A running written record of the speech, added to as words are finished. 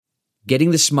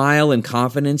Getting the smile and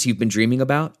confidence you've been dreaming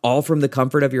about, all from the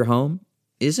comfort of your home,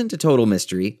 isn't a total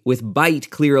mystery with Byte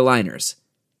clear aligners.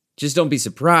 Just don't be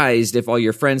surprised if all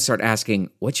your friends start asking,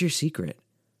 "What's your secret?"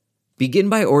 Begin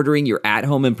by ordering your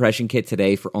at-home impression kit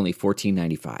today for only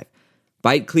 $14.95.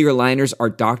 Byte clear aligners are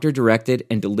doctor-directed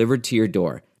and delivered to your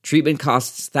door. Treatment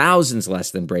costs thousands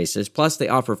less than braces, plus they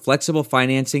offer flexible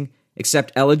financing,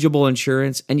 accept eligible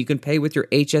insurance, and you can pay with your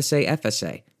HSA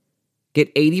FSA. Get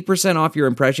 80% off your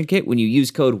impression kit when you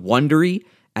use code WONDERY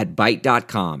at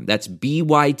Byte.com. That's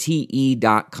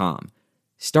BYTE.com.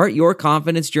 Start your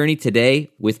confidence journey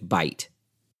today with Byte.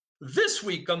 This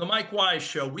week on the Mike Wise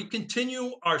Show, we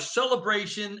continue our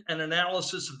celebration and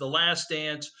analysis of The Last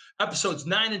Dance. Episodes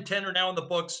 9 and 10 are now in the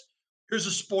books. Here's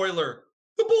a spoiler.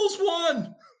 The Bulls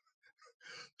won.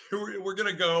 We're going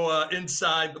to go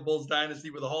inside the Bulls dynasty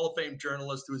with a Hall of Fame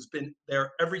journalist who has been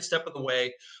there every step of the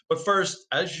way. But first,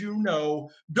 as you know,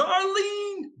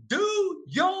 Darlene, do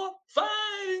your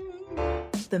thing.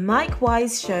 The Mike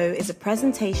Wise Show is a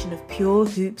presentation of Pure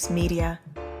Hoops Media.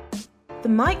 The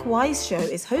Mike Wise Show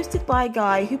is hosted by a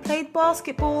guy who played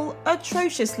basketball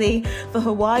atrociously for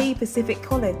Hawaii Pacific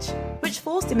College, which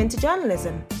forced him into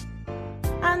journalism.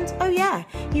 And, oh yeah,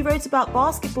 he wrote about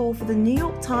basketball for the New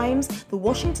York Times, the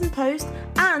Washington Post,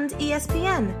 and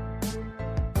ESPN.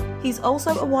 He's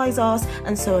also a wise ass,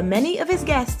 and so are many of his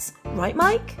guests. Right,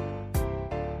 Mike?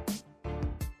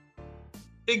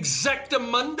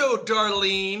 Exactamundo,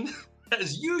 Darlene.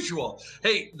 As usual.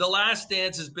 Hey, The Last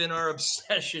Dance has been our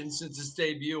obsession since its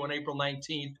debut on April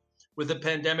 19th. With the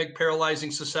pandemic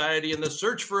paralyzing society and the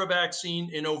search for a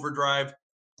vaccine in overdrive,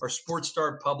 our sports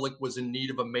star public was in need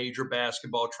of a major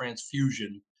basketball transfusion.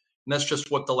 And that's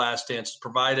just what The Last Dance has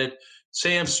provided.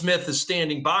 Sam Smith is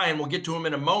standing by, and we'll get to him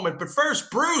in a moment. But first,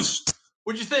 Bruce,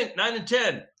 what'd you think? 9 and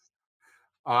 10.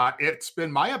 It's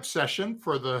been my obsession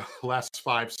for the last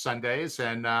 5 Sundays,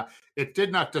 and it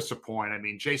did not disappoint. I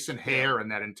mean, Jason Hare and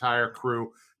that entire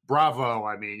crew, bravo.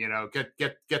 I mean, get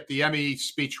the Emmy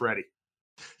speech ready.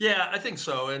 Yeah, I think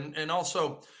so. And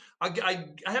also, I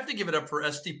have to give it up for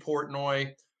Esty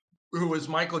Portnoy, who was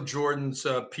Michael Jordan's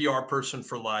PR person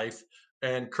for life,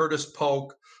 and Curtis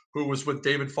Polk, who was with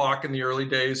David Falk in the early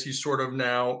days. He's sort of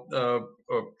now, I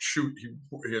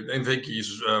think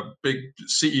he's a big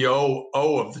CEO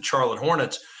of the Charlotte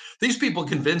Hornets. These people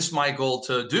convinced Michael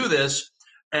to do this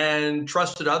and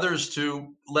trusted others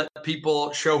to let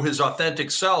people show his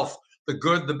authentic self, the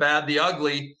good, the bad, the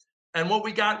ugly. And what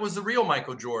we got was the real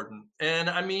Michael Jordan. And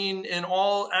I mean, in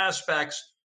all aspects,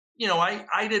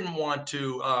 I didn't want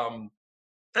to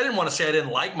say I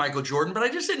didn't like Michael Jordan, but I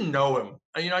just didn't know him.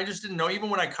 I just didn't know. Even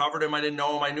when I covered him, I didn't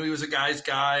know him. I knew he was a guy's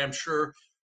guy. I'm sure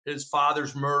his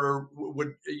father's murder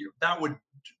would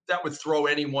throw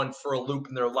anyone for a loop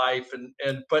in their life.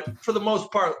 But for the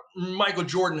most part, Michael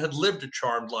Jordan had lived a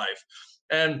charmed life.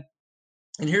 And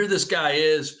here this guy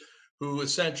is, who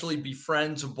essentially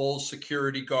befriends a Bulls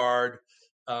security guard.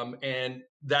 And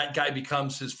that guy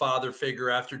becomes his father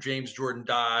figure after James Jordan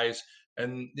dies.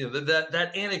 And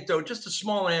that anecdote, just a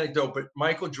small anecdote, but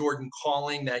Michael Jordan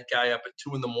calling that guy up at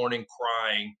 2 a.m.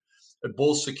 crying, a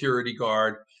Bulls security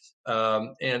guard.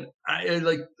 And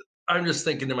I'm just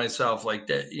thinking to myself, like,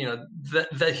 that,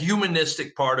 the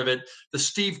humanistic part of it, the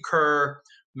Steve Kerr,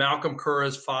 Malcolm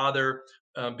Kerr's father,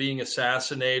 being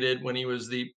assassinated when he was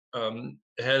the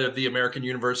head of the American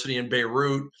University in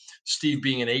Beirut, Steve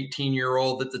being an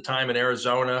 18-year-old at the time in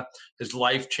Arizona, his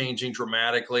life changing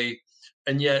dramatically.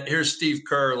 And yet here's Steve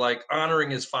Kerr, like,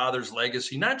 honoring his father's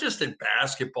legacy, not just in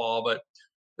basketball, but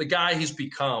the guy he's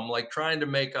become, like, trying to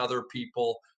make other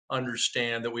people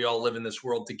understand that we all live in this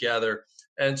world together.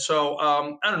 And so,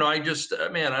 I don't know. I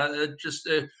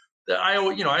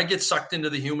get sucked into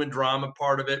the human drama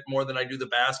part of it more than I do the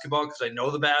basketball, because I know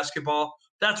the basketball.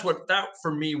 That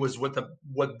for me was what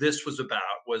this was about,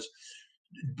 was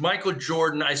Michael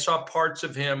Jordan. I saw parts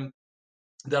of him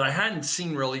that I hadn't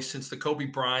seen really since the Kobe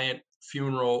Bryant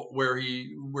funeral, where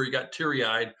he got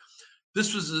teary-eyed.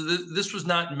 This was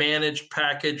not managed,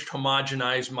 packaged,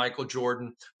 homogenized Michael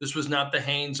Jordan. This was not the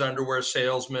Hanes underwear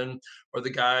salesman or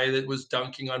the guy that was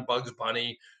dunking on Bugs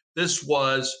Bunny. This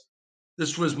was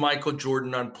Michael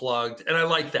Jordan unplugged, and I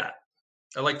like that.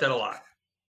 I like that a lot.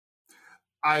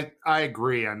 I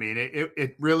agree. I mean,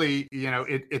 it really,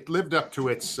 it lived up to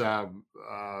its, hype,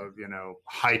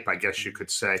 I guess you could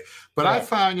say. But yeah. I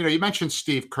found, you mentioned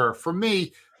Steve Kerr. For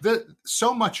me,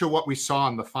 so much of what we saw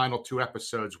in the final 2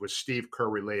 episodes was Steve Kerr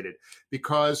related,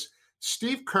 because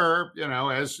Steve Kerr,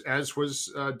 as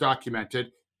was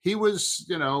documented, he was,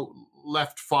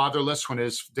 left fatherless when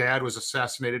his dad was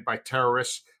assassinated by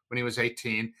terrorists when he was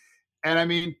 18. And I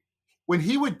mean, when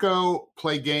he would go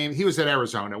play game, he was at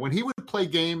Arizona. When he would play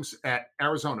games at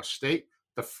Arizona State,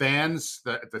 the fans,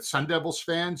 the Sun Devils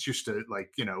fans used to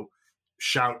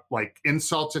shout like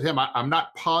insults at him. I'm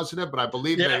not positive, but I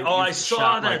believe they. Oh, I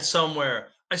saw that somewhere.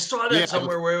 I saw that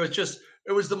somewhere where it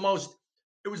was the most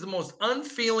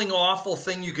unfeeling, awful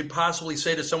thing you could possibly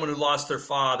say to someone who lost their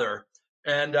father.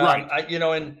 And right.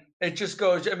 and it just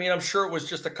goes. I mean, I'm sure it was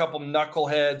just a couple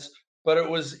knuckleheads, but it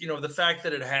was, the fact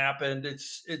that it happened.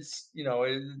 It's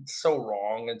so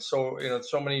wrong, and so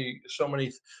so many.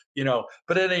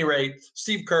 But at any rate,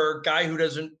 Steve Kerr, guy who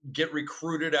doesn't get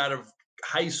recruited out of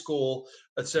high school,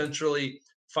 essentially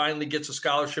finally gets a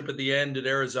scholarship at the end at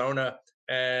Arizona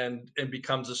and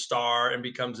becomes a star and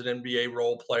becomes an NBA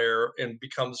role player and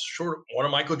becomes one of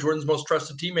Michael Jordan's most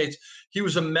trusted teammates. He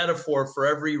was a metaphor for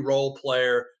every role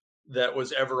player that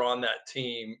was ever on that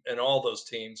team and all those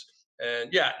teams. And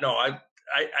I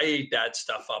ate that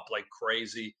stuff up like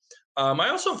crazy. I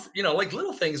also, like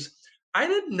little things, I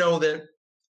didn't know that,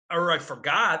 or I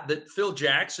forgot that Phil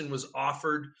Jackson was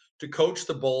offered to coach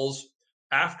the Bulls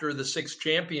after the 6th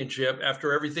championship,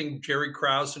 after everything Jerry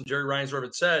Krause and Jerry Reinsdorf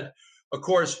had said. Of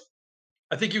course,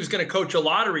 I think he was going to coach a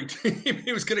lottery team.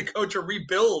 He was going to coach a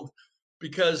rebuild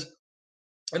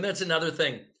and that's another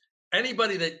thing.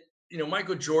 Anybody that,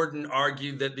 Michael Jordan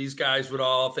argued that these guys would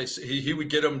all, if he would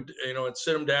get them, and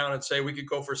sit them down and say, we could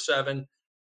go for 7.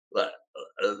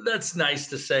 That's nice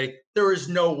to say. There is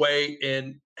no way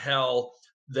in hell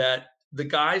that the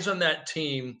guys on that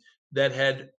team that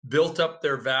had built up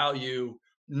their value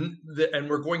and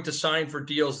were going to sign for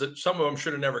deals that some of them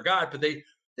should have never got, but they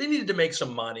needed to make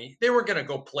some money. They weren't going to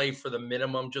go play for the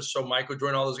minimum just so Michael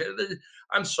Jordan, all those guys.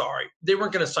 I'm sorry. They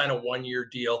weren't going to sign a 1-year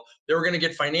deal. They were going to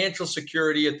get financial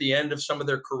security at the end of some of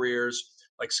their careers,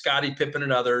 like Scottie Pippen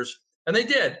and others. And they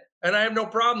did. And I have no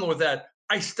problem with that.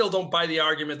 I still don't buy the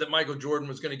argument that Michael Jordan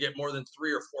was going to get more than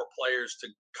 3 or 4 players to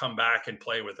come back and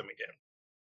play with him again.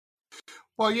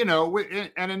 Well,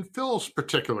 and in Phil's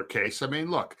particular case, I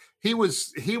mean, look, he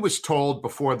was told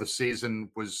before the season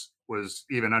was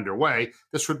even underway,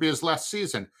 this would be his last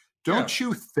season. Don't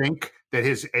you think that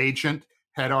his agent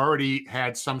had already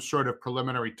had some sort of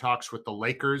preliminary talks with the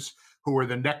Lakers, who were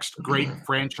the next great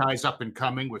franchise up and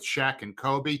coming with Shaq and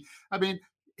Kobe? I mean,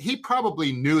 he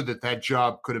probably knew that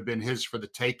job could have been his for the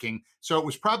taking. So it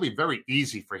was probably very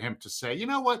easy for him to say, you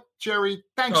know what, Jerry,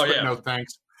 thanks, but no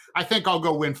thanks. I think I'll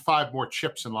go win 5 more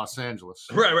chips in Los Angeles.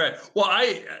 Right. Well,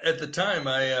 at the time,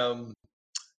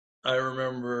 I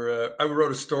remember I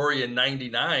wrote a story in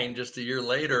 '99, just a year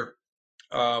later,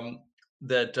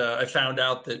 that I found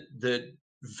out that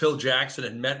Phil Jackson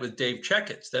had met with Dave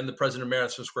Checketts, then the president of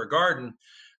Madison Square Garden,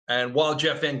 and while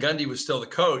Jeff Van Gundy was still the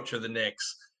coach of the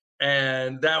Knicks.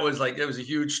 And it was a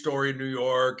huge story in New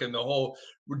York, and the whole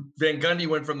Van Gundy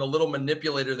went from the little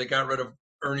manipulator that got rid of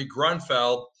Ernie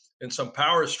Grunfeld in some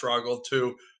power struggle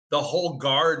to the whole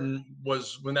Garden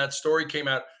was, when that story came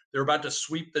out, they were about to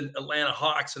sweep the Atlanta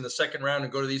Hawks in the 2nd round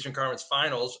and go to the Eastern Conference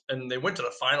Finals. And they went to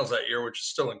the finals that year, which is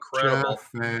still incredible. Jeff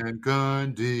Van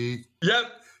Gundy.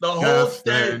 Yep. The whole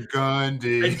thing. Van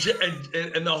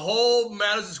Gundy. And the whole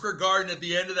Madison Square Garden at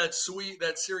the end of that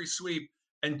series sweep.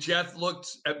 And Jeff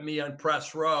looked at me on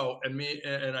press row and me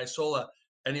and Isola.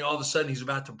 And all of a sudden, he's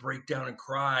about to break down and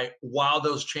cry while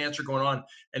those chants are going on.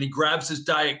 And he grabs his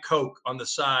Diet Coke on the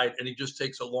side, and he just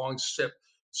takes a long sip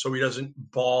so he doesn't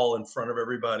bawl in front of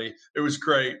everybody. It was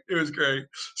great.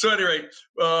 So anyway,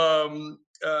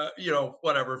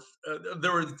 whatever.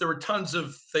 There were tons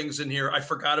of things in here. I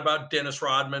forgot about Dennis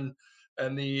Rodman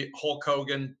and the Hulk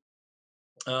Hogan,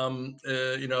 little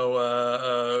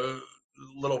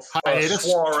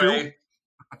soiree.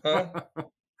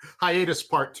 Hiatus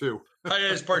part 2.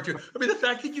 Hiatus part 2. I mean, the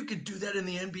fact that you could do that in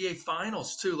the NBA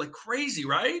Finals too, like crazy,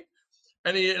 right?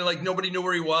 And nobody knew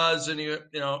where he was, and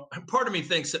part of me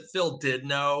thinks that Phil did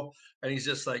know, and he's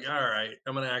just like, all right,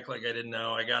 I'm gonna act like I didn't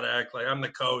know. I gotta act like I'm the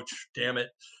coach. Damn it,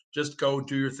 just go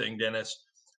do your thing, Dennis.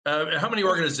 How many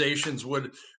organizations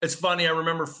would? It's funny. I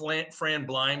remember Fran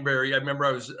Blindberry. I remember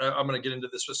I'm gonna get into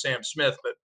this with Sam Smith,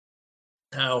 but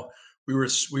how we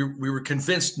were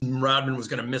convinced Rodman was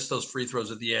going to miss those free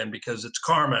throws at the end because it's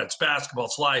karma, it's basketball,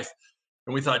 it's life.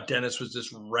 And we thought Dennis was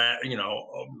this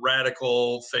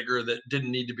radical figure that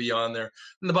didn't need to be on there.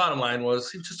 And the bottom line was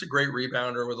he was just a great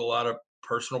rebounder with a lot of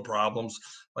personal problems,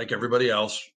 like everybody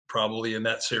else probably in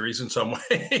that series in some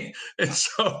way. And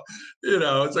so,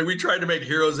 it's like we tried to make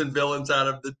heroes and villains out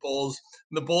of the Bulls.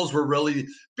 And the Bulls were really,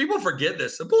 people forget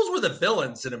this, the Bulls were the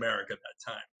villains in America at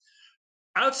that time.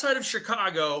 Outside of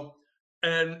Chicago,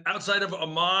 and outside of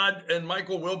Ahmad and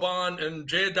Michael Wilbon and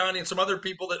Jay Adani and some other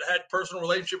people that had personal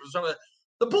relationships with some of that,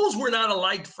 the Bulls were not a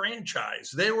liked franchise.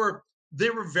 They were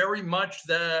very much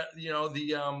the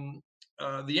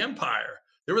the Empire.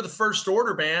 They were the first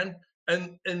order, man.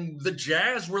 And the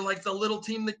Jazz were like the little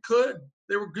team that could.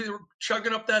 They were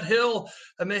chugging up that hill,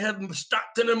 and they had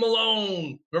Stockton and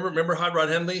Malone. Remember Hot Rod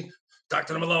Henley?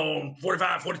 Stockton and Malone,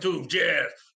 45, 42, Jazz.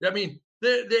 I mean,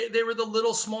 they were the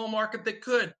little small market that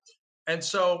could. And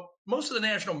so most of the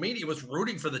national media was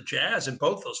rooting for the Jazz in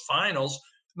both those finals.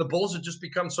 The Bulls had just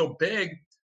become so big,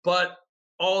 but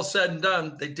all said and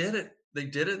done, they did it. They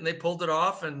did it, and they pulled it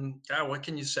off. And God, what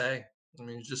can you say? I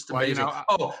mean, it's just amazing.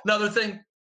 Another thing.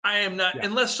 I am not,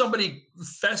 unless somebody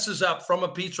fesses up from a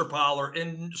pizza parlor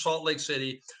in Salt Lake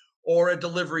City, or a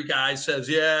delivery guy says,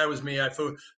 yeah, it was me.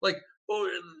 The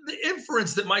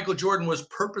inference that Michael Jordan was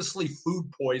purposely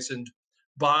food poisoned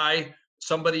by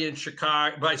somebody in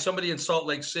Chicago, by somebody in Salt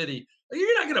Lake City.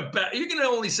 You're not going to bet. You're going to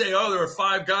only say, oh, there were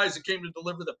 5 guys that came to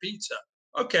deliver the pizza.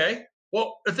 Okay.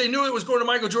 Well, if they knew it was going to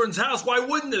Michael Jordan's house, why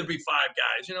wouldn't there be 5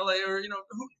 guys?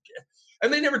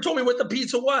 And they never told me what the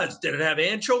pizza was. Did it have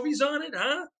anchovies on it?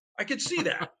 Huh? I could see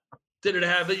that. Did it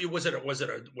have was it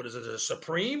a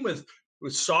Supreme with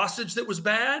sausage that was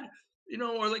bad?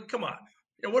 Or like, come on.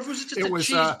 What if it was just a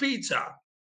cheese pizza?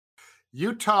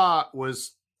 Utah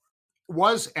was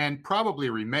and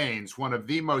probably remains one of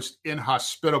the most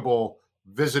inhospitable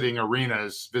visiting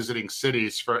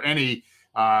cities for any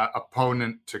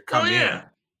opponent to come in.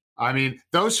 I mean,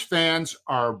 those fans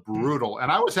are brutal.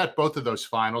 And I was at both of those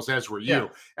finals, as were you. Yeah.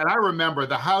 And I remember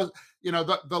the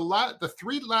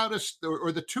 3 loudest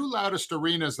or the 2 loudest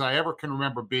arenas that I ever can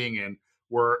remember being in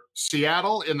were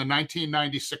Seattle in the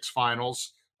 1996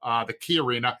 finals, the Key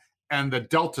Arena, and the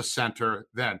Delta Center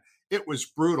then. It was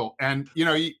brutal. And,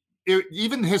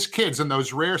 even his kids and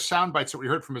those rare sound bites that we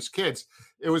heard from his kids,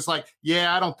 it was like,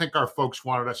 I don't think our folks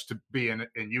wanted us to be in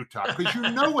Utah,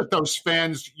 because what those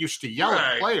fans used to yell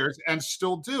at players and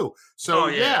still do. So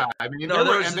I mean, they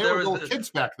were little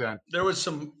kids back then. There was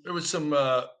some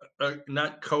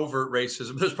not covert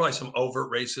racism. There's probably some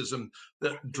overt racism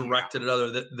that directed at other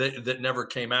that never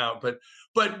came out. But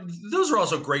those are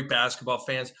also great basketball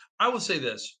fans. I will say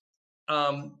this: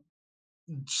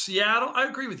 Seattle. I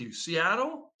agree with you.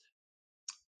 Seattle.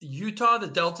 Utah, the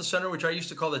Delta Center, which I used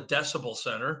to call the Decibel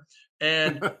Center,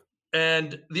 and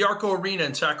the Arco Arena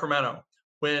in Sacramento,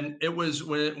 when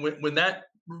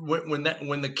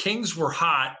the Kings were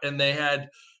hot and they had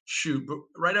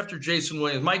right after Jason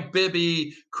Williams, Mike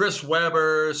Bibby, Chris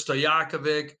Webber,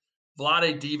 Stojakovic,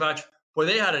 Vlade Divac. Boy,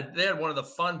 they had one of the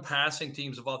fun passing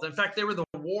teams of all time. In fact, they were the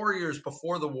Warriors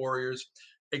before the Warriors,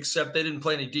 except they didn't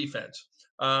play any defense.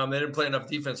 They didn't play enough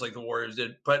defense like the Warriors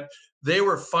did, but they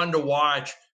were fun to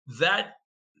watch. That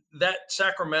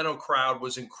Sacramento crowd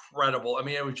was incredible. I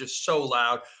mean, it was just so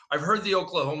loud. I've heard the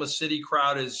Oklahoma City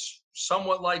crowd is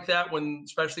somewhat like that,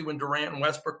 especially when Durant and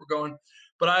Westbrook were going,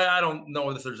 but I don't know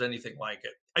if there's anything like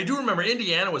it. I do remember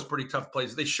Indiana was a pretty tough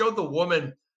place. They showed the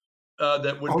woman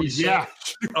that would be sick. Yeah.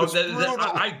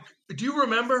 Do you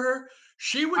remember her?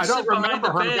 She would sit behind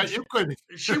the bench.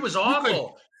 She was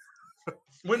awful.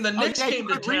 When the Knicks came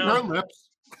to town,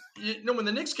 when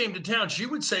the Knicks came to town, she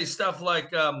would say stuff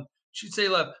like, she'd say,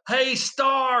 "Hey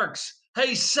Starks,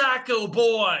 hey Sacco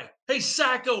boy, hey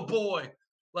Sacco boy."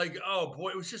 Like, oh boy,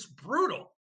 it was just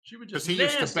brutal. She would just nasty.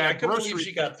 Used to bag groceries.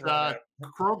 She got thrown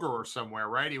Kroger or somewhere,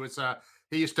 right? He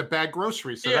used to bag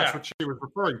groceries, so that's what she was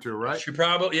referring to, right? She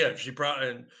probably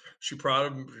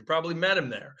met him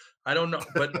there. I don't know,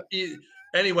 but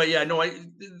anyway,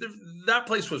 that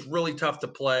place was really tough to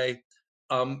play.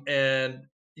 And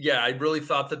I really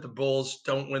thought that the Bulls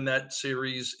don't win that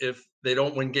series if they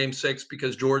don't win Game 6,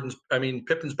 because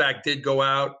Pippen's back did go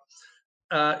out.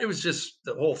 It was just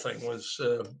the whole thing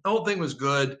was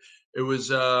good. It was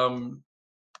it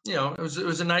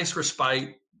was a nice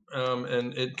respite,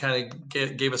 and it kind of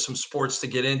gave us some sports to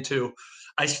get into.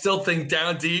 I still think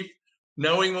down deep,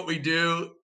 knowing what we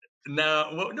do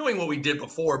now, knowing what we did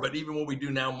before, but even what we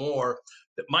do now more,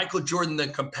 that Michael Jordan, the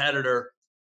competitor.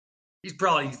 He's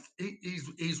probably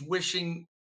he's wishing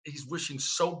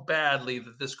so badly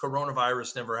that this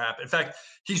coronavirus never happened. In fact,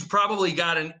 he's probably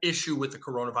got an issue with the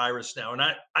coronavirus now, and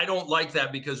I don't like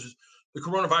that, because the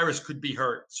coronavirus could be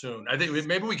hurt soon. I think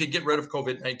maybe we could get rid of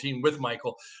COVID-19 with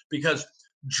Michael, because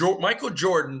Michael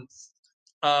Jordan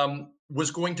was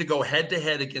going to go head to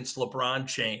head against LeBron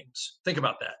James. Think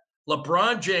about that.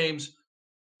 LeBron James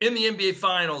in the NBA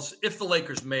Finals, if the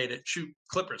Lakers made it,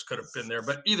 Clippers could have been there.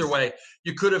 But either way,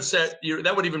 you could have said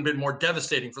that would have even been more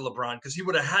devastating for LeBron, because he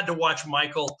would have had to watch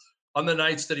Michael on the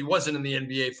nights that he wasn't in the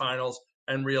NBA Finals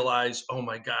and realize, oh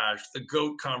my gosh, the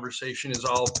GOAT conversation is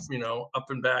all, up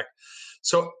and back.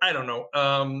 So I don't know.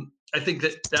 I think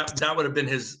that would have been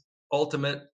his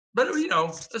ultimate. But,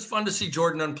 it's fun to see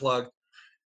Jordan unplug.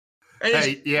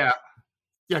 And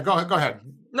Yeah, go ahead.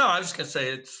 No, I was just gonna say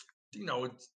it's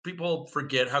people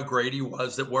forget how great he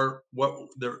was that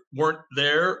weren't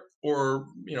there, or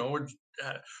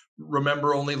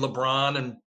remember only LeBron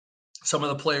and some of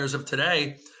the players of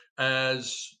today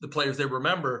as the players they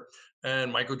remember.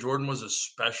 And Michael Jordan was a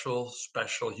special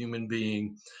human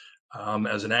being,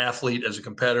 as an athlete, as a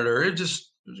competitor. It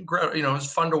was incredible. It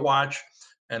was fun to watch,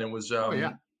 and it was.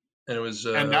 And it was.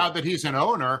 And now that he's an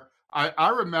owner, I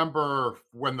remember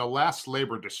when the last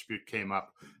labor dispute came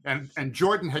up, and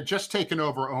Jordan had just taken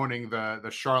over owning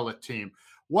the Charlotte team.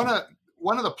 One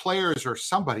of the players or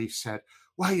somebody said,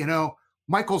 "Well,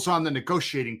 Michael's on the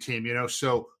negotiating team,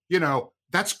 so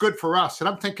that's good for us." And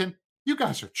I'm thinking, you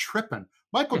guys are tripping.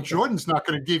 Michael Jordan's not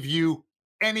going to give you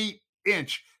any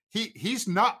inch. He's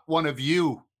not one of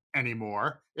you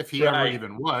anymore, if he ever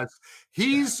even was.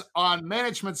 He's on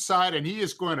management side, and he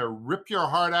is going to rip your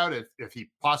heart out if he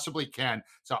possibly can.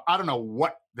 So I don't know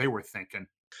what they were thinking.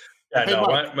 Yeah, hey,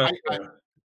 no,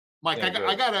 Mike,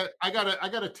 I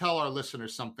gotta tell our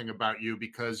listeners something about you,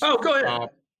 because go ahead.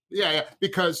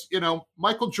 Because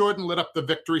Michael Jordan lit up the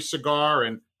victory cigar,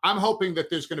 and I'm hoping that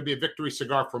there's going to be a victory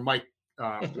cigar for Mike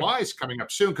Wise coming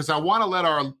up soon, because I want to let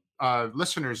our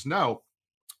listeners know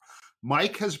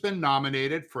Mike has been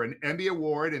nominated for an Emmy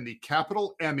Award in the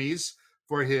Capitol Emmys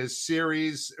for his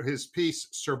piece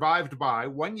Survived By,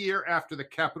 1 year after the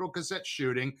Capitol Gazette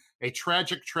shooting, a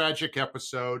tragic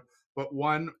episode, but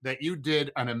one that you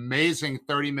did an amazing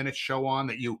 30-minute show on,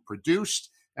 that you produced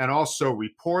and also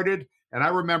reported. And I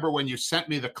remember when you sent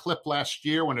me the clip last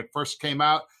year when it first came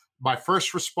out, my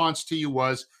first response to you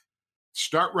was,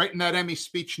 start writing that Emmy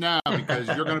speech now, because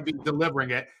you're going to be delivering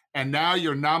it. And now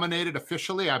you're nominated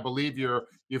officially. I believe you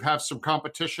have some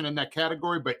competition in that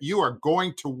category, but you are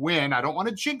going to win. I don't want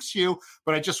to jinx you,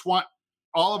 but I just want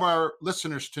all of our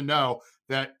listeners to know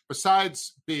that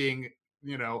besides being,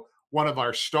 one of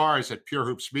our stars at Pure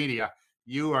Hoops Media,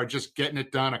 you are just getting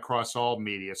it done across all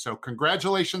media. So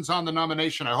congratulations on the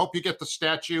nomination. I hope you get the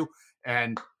statue,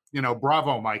 and,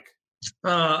 bravo, Mike.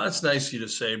 That's nice of you to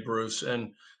say, Bruce.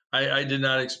 And I did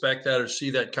not expect that or see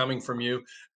that coming from you.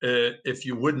 If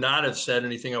you would not have said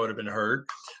anything, I would have been hurt,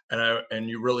 and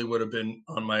you really would have been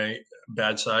on my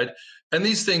bad side. And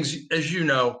these things, as you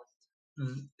know,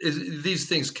 these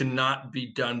things cannot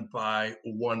be done by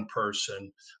one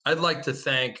person. I'd like to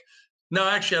thank. No,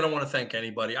 actually, I don't want to thank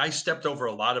anybody. I stepped over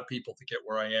a lot of people to get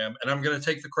where I am, and I'm going to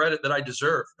take the credit that I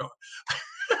deserve. No.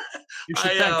 You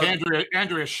should thank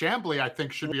Andrea Chambly. I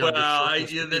think should be.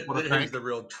 Here's the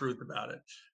real truth about it.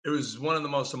 It was one of the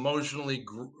most emotionally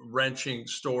wrenching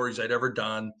stories I'd ever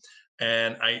done.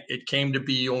 And it came to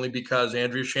be only because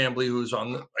Andrea Chambly, who's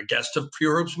a guest of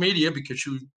Pure Hoops Media, because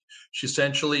she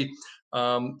essentially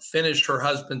finished her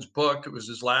husband's book. It was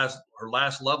her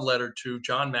last love letter to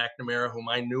John McNamara, whom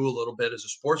I knew a little bit as a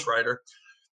sports writer.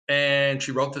 And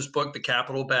she wrote this book, The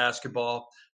Capitol Basketball.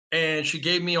 And she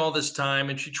gave me all this time,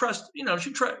 and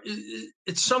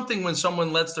it's something when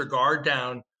someone lets their guard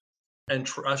down and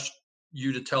trust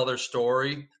you to tell their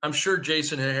story. I'm sure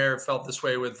Jason Hare felt this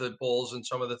way with the Bulls and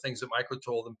some of the things that Michael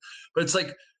told them. But it's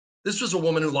like, this was a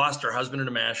woman who lost her husband in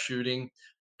a mass shooting,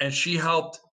 and she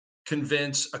helped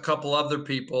convince a couple other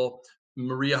people,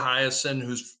 Maria Hyacin,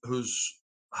 whose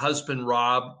husband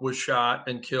Rob was shot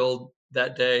and killed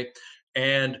that day,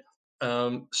 and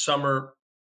Summer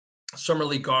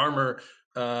Lee Geimer.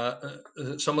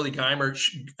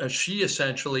 She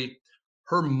essentially,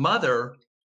 her mother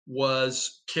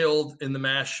was killed in the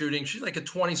mass shooting. She's like a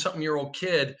 20-something-year-old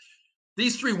kid.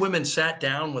 These three women sat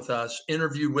down with us,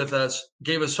 interviewed with us,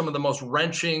 gave us some of the most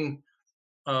wrenching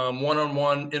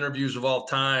one-on-one interviews of all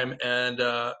time. And,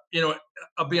 I'll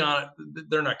be honest,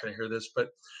 they're not going to hear this, but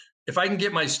if I can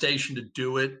get my station to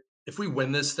do it, if we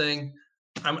win this thing,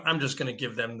 I'm just going to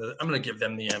give them the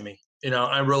Emmy.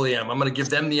 I really am. I'm going to give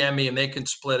them the Emmy, and they can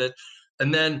split it.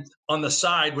 And then on the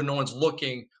side, when no one's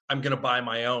looking, I'm going to buy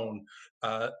my own.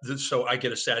 So I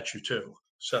get a statue too.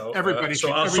 So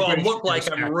I'll look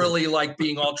like I'm really like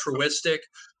being altruistic,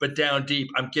 but down deep,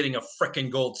 I'm getting a freaking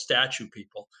gold statue,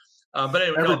 people. But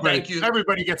anyway, thank you.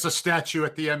 Everybody gets a statue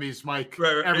at the Emmys, Mike.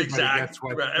 Everybody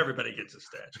gets a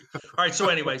statue. All right. So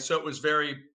anyway, it was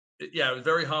very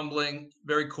humbling,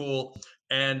 very cool,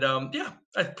 and I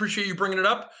appreciate you bringing it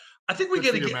up. I think we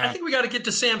got to get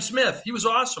to Sam Smith. He was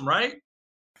awesome, right?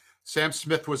 Sam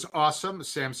Smith was awesome.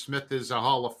 Sam Smith is a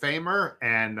Hall of Famer,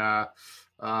 and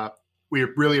we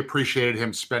really appreciated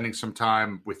him spending some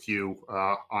time with you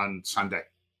on Sunday.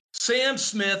 Sam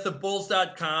Smith of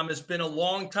Bulls.com has been a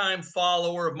longtime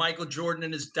follower of Michael Jordan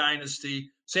and his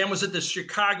dynasty. Sam was at the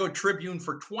Chicago Tribune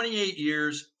for 28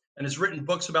 years and has written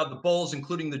books about the Bulls,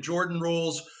 including the Jordan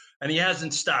Rules, and he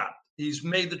hasn't stopped. He's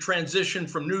made the transition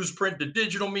from newsprint to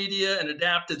digital media and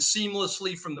adapted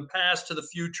seamlessly from the past to the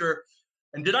future.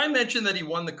 And did I mention that he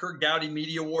won the Curt Gowdy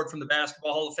Media Award from the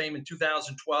Basketball Hall of Fame in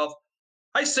 2012?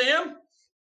 Hi, Sam.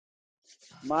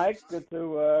 Mike, good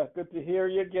to hear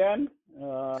you again.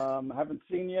 Haven't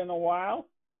seen you in a while,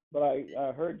 but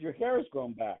I heard your hair has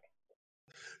grown back.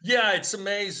 Yeah, it's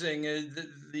amazing.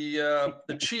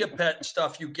 The Chia Pet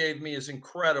stuff you gave me is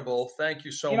incredible. Thank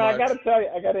you so much. I got to tell you,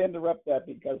 I got to interrupt that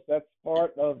because that's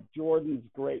part of Jordan's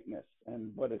greatness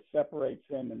and what it separates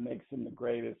him and makes him the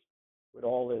greatest with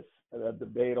all this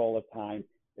debate all the time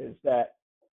is that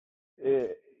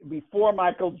before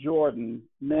Michael Jordan,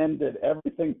 men did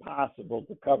everything possible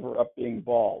to cover up being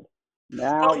bald.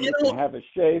 Now you can have a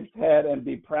shaved head and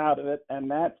be proud of it, and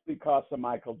that's because of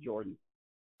Michael Jordan.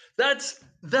 That's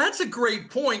a great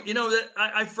point. That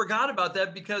I forgot about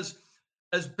that because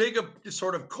as big a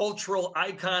sort of cultural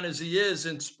icon as he is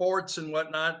in sports and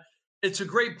whatnot, it's a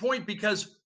great point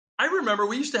because I remember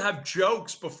we used to have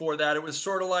jokes before that. It was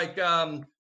sort of like,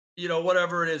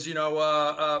 whatever it is,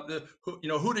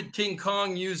 who did King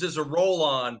Kong use as a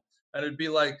roll-on? And it'd be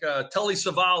like Telly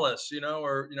Savalas,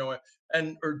 or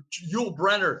Yul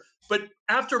Brynner. But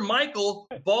after Michael,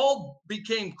 bald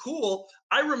became cool.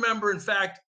 I remember, in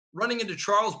fact, running into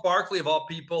Charles Barkley, of all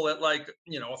people, at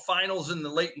a finals in the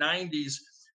late 90s.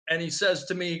 And he says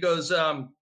to me, he goes,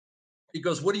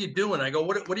 what are you doing? I go,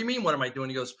 what do you mean? What am I doing?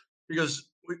 He goes,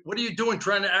 what are you doing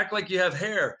trying to act like you have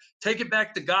hair? Take it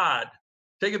back to God.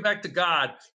 Take it back to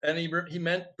God. And he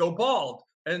meant go bald.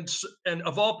 And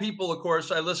of all people, of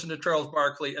course, I listened to Charles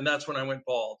Barkley, and that's when I went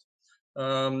bald.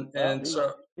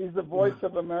 He's the voice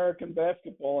of American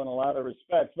basketball in a lot of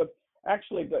respects. But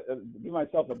actually, to give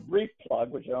myself a brief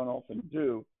plug, which I don't often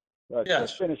do, but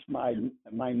yes. I finished my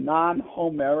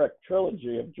non-Homeric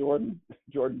trilogy of Jordan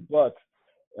books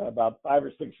about 5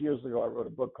 or 6 years ago. I wrote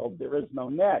a book called There Is No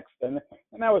Next, and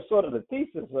that was sort of the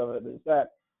thesis of it, is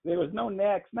that there was no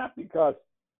next, not because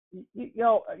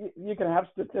you can have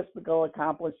statistical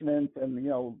accomplishments, and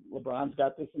LeBron's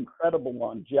got this incredible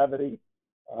longevity,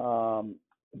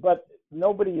 but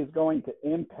nobody is going to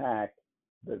impact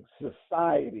the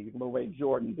society the way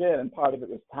Jordan did, and part of it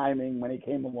was timing when he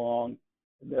came along,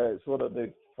 the sort of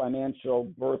the financial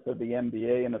birth of the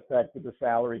NBA in effect with the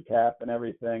salary cap and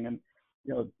everything, and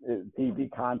TV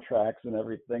contracts and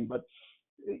everything. But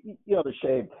the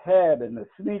shaved head and the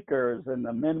sneakers and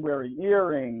the men wearing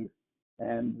earrings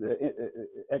and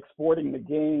exporting the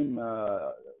game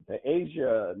to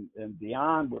Asia and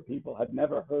beyond, where people had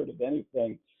never heard of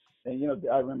anything. And,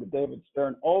 I remember David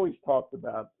Stern always talked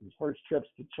about his first trips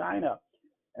to China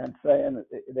and saying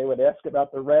they would ask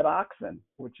about the red oxen,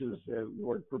 which is the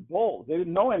word for bulls. They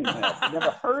didn't know anything else. They never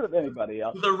heard of anybody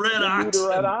else. The red oxen. The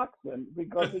red oxen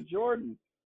because of Jordan.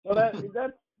 So that's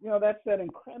that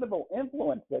incredible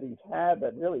influence that he's had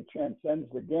that really transcends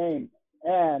the game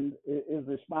and is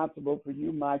responsible for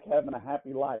you, Mike, having a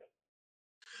happy life.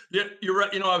 Yeah, you're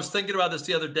right. I was thinking about this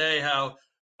the other day, how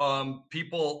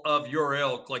people of your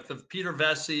ilk, like the Peter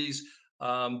Vessies,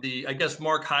 I guess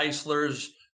Mark Heislers,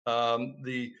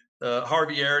 the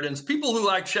Harvey Aridens, people who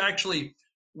actually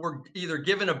were either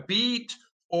given a beat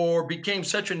or became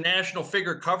such a national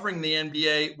figure covering the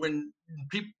NBA when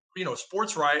people,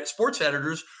 sports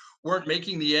editors weren't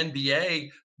making the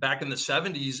NBA back in the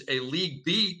 70s a league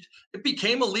beat. It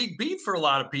became a league beat for a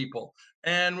lot of people.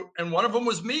 And one of them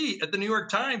was me at the New York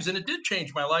Times. And it did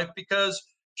change my life because,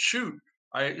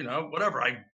 I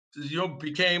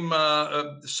became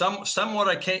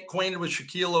somewhat acquainted with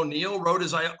Shaquille O'Neal, wrote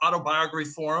his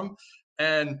autobiography for him.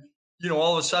 And,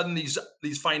 all of a sudden these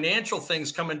financial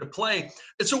things come into play.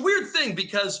 It's a weird thing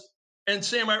because, and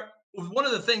Sam, one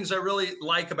of the things I really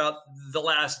like about The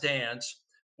Last Dance,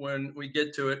 when we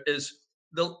get to it, is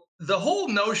the whole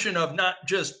notion of not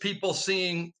just people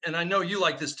seeing, and I know you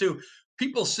like this too,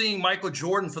 people seeing Michael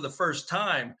Jordan for the first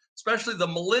time, especially the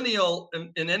millennial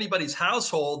in anybody's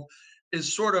household,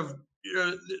 is sort of,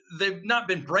 they've not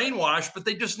been brainwashed, but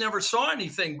they just never saw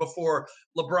anything before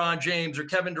LeBron James or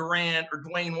Kevin Durant or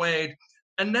Dwayne Wade.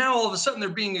 And now all of a sudden they're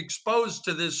being exposed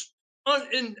to this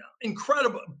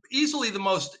incredible, easily the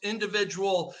most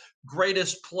individual,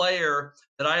 greatest player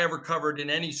that I ever covered in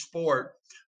any sport.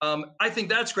 I think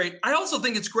that's great. I also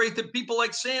think it's great that people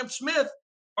like Sam Smith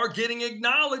are getting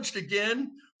acknowledged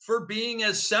again for being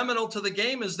as seminal to the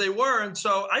game as they were. And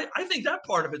so I think that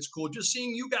part of it's cool. Just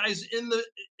seeing you guys in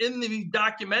the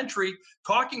documentary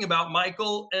talking about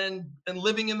Michael and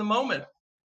living in the moment.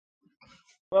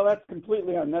 Well, that's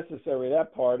completely unnecessary,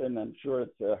 that part, and I'm sure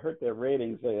it's hurt their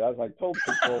ratings. As I told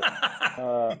people,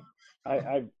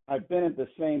 I've been at the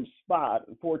same spot.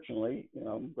 Unfortunately,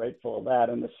 I'm grateful of that.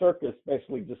 And the circus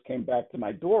basically just came back to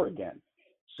my door again.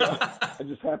 So I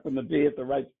just happened to be at the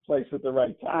right place at the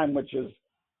right time, which is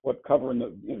what covering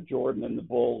the Jordan and the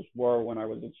Bulls were when I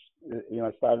was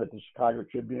I started at the Chicago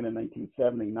Tribune in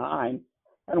 1979,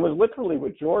 and it was literally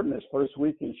with Jordan his first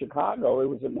week in Chicago. It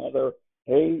was another,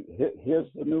 hey, here's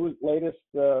the latest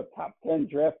top 10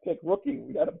 draft pick rookie.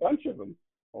 We got a bunch of them: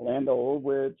 Orlando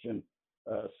Ulrich and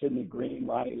Sidney Green,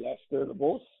 Ronnie Lester, the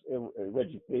Bulls,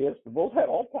 Reggie Theus. The Bulls had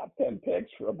all top 10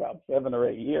 picks for about 7 or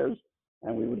 8 years,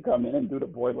 and we would come in and do the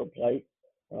boilerplate.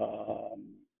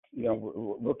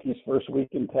 Rookie's first week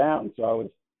in town. So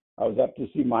I was up to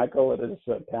see Michael at his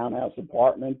townhouse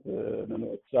apartment in the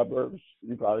north suburbs.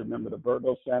 You probably remember the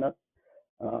Burgo Center.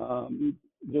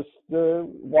 Just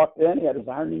walked in. He had his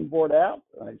ironing board out.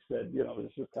 I said,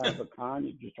 this is kind of a con.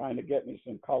 You're just trying to get me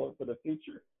some color for the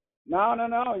feature. No.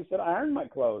 He said, I iron my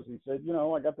clothes. He said,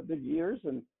 I got the big years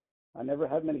and I never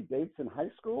had many dates in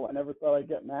high school. I never thought I'd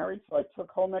get married, so I took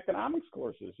home economics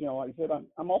courses. I said,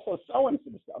 I'm also sewing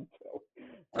some stuff too.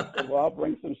 I said, well, I'll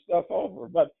bring some stuff over.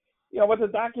 But, with the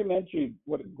documentary,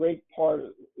 what a great part,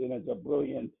 it's a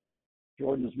brilliant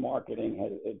Jordan's marketing.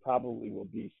 It probably will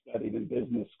be studied in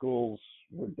business schools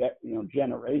for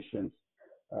generations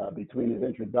between his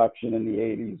introduction in the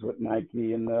 80s with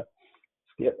Nike and the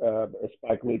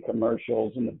Spike Lee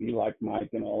commercials and the Be Like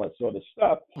Mike and all that sort of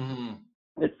stuff. Mm-hmm.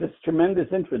 It's this tremendous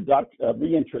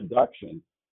reintroduction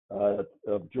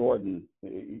of Jordan,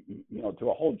 to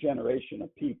a whole generation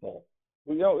of people.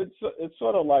 It's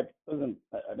sort of like,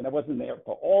 I wasn't there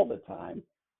for all the time,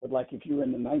 but like if you were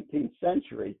in the 19th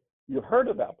century, you heard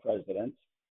about presidents,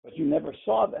 but you never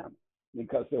saw them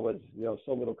because there was,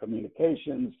 so little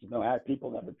communications.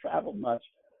 People never traveled much,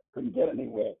 couldn't get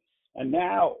anywhere. And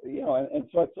now, and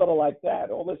so it's sort of like that.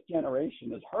 All this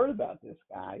generation has heard about this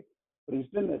guy, but he's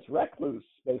been this recluse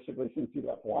basically since he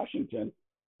left Washington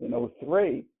in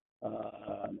 2003.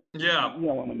 When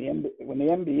the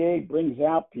NBA brings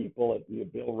out people,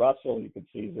 Bill Russell, you could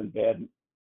see he's in bad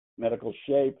medical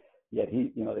shape. Yet he's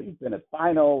been at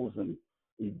finals and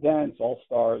events,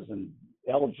 All-Stars, and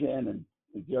Elgin, and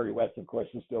Jerry West, of course,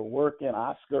 is still working.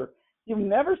 Oscar, you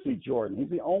never see Jordan. He's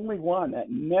the only one that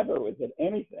never was at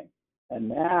anything. And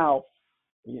now,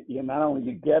 not only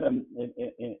you get him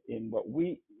in what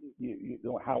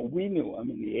how we knew him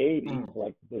in the 80s,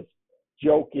 like this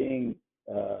joking,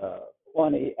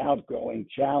 funny, outgoing,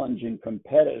 challenging,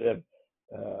 competitive,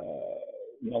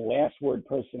 last word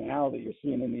personality you're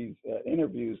seeing in these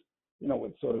interviews,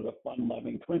 with sort of the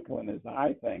fun-loving twinkle in his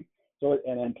eye thing. So,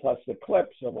 and then plus the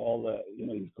clips of all the,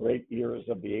 these great eras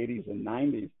of the 80s and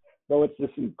 90s. So it's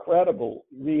this incredible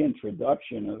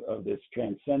reintroduction of this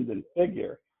transcendent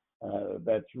figure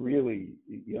that's really,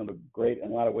 the great, in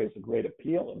a lot of ways, the great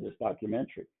appeal of this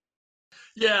documentary.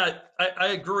 Yeah, I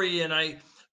agree. And I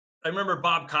remember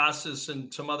Bob Costas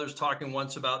and some others talking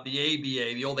once about the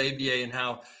ABA, the old ABA, and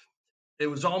how it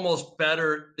was almost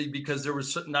better because there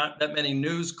was not that many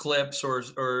news clips or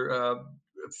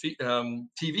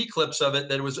TV clips of it,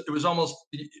 that it was almost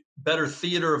better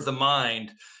theater of the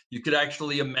mind. You could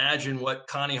actually imagine what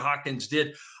Connie Hawkins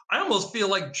did. I almost feel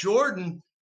like Jordan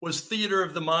was theater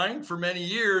of the mind for many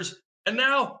years, and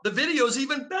now the video is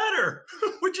even better,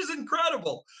 which is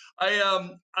incredible.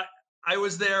 I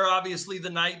was there obviously the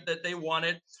night that they won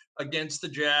it against the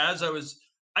Jazz.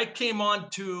 I came on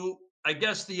to, I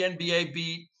guess, the NBA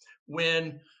beat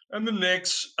and the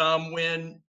Knicks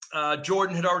when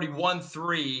Jordan had already won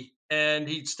 3 and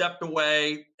he'd stepped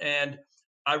away. And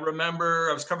I remember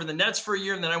I was covering the Nets for a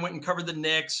year, and then I went and covered the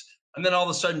Knicks. And then all of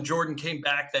a sudden Jordan came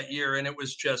back that year, and it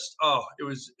was just, it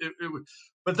was.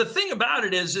 But the thing about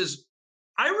it is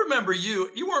I remember you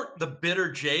weren't the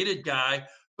bitter, jaded guy,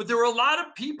 but there were a lot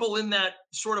of people in that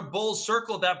sort of Bulls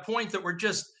circle at that point that were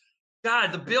just,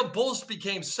 God, the Bulls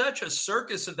became such a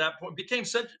circus at that point,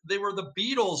 they were the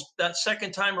Beatles that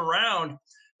second time around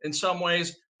in some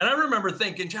ways. And I remember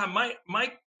thinking, John,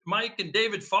 Mike and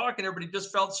David Falk and everybody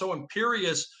just felt so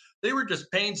imperious. They were just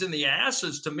pains in the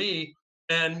asses to me.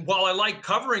 And while I like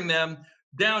covering them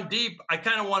down deep, I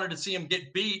kind of wanted to see them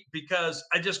get beat because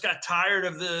I just got tired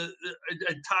of the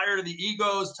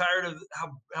egos, tired of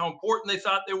how important they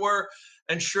thought they were.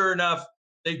 And sure enough,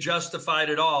 they justified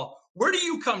it all. Where do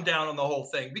you come down on the whole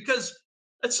thing? Because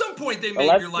at some point they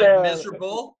made your life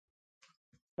miserable.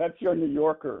 That's your New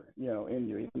Yorker, in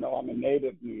you. Even though I'm a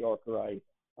native New Yorker, I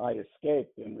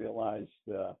escaped and realized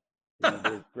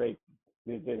there's great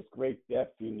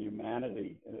depth in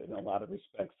humanity in a lot of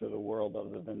respects to the world,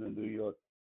 other than the New York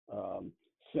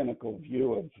cynical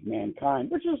view of mankind,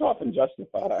 which is often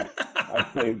justified.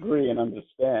 I agree and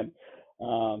understand.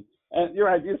 And you're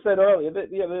right. You said earlier that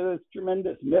there's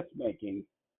tremendous myth making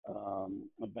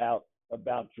about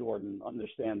Jordan,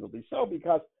 understandably so,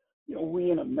 because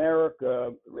we in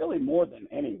America, really more than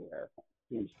anywhere,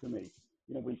 seems to me,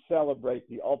 we celebrate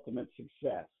the ultimate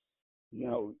success.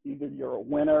 Either you're a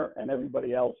winner and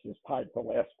everybody else is tied for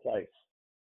last place.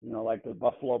 Like the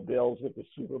Buffalo Bills with the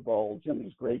Super Bowls,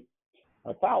 these great.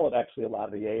 I followed actually a lot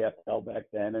of the AFL back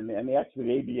then, and actually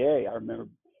the ABA. I remember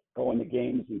going to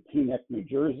games in Teaneck, New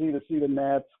Jersey to see the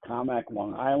Nets, Carmack,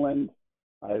 Long Island.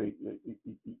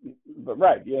 But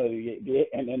right,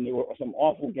 and then there were some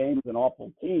awful games and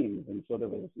awful teams, and so there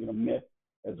was myth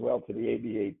as well to the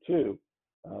ABA too.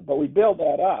 But we build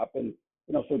that up, and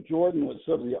so Jordan was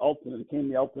sort of became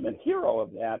the ultimate hero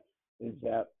of that. Is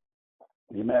that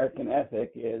the American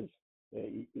ethic is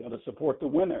to support the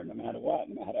winner no matter what,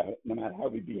 no matter how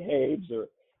he behaves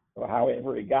or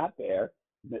however he got there.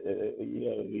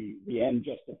 The end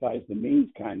justifies the means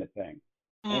kind of thing.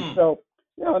 And so,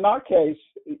 in our case,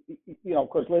 of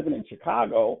course, living in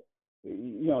Chicago,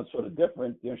 it's sort of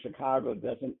different. Chicago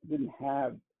didn't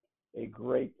have a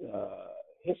great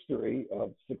history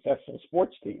of successful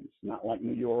sports teams, not like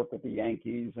New York with the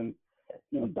Yankees and,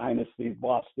 dynasties,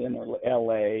 Boston or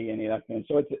LA and that kind of.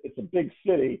 So it's a big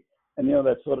city, and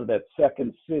that's sort of that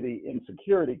second city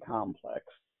insecurity complex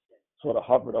sort of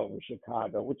hovered over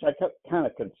Chicago, which I kind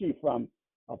of could see from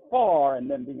afar, and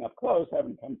then being up close,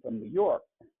 having come from New York.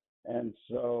 And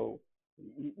so,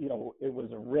 it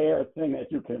was a rare thing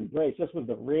that you can embrace. This was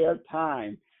the rare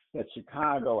time that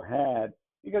Chicago had,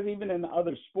 because even in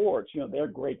other sports, they're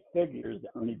great figures,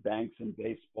 Ernie Banks in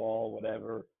baseball,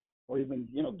 whatever, or even,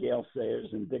 Gale Sayers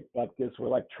and Dick Butkus were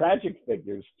like tragic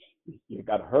figures. You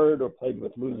got hurt or played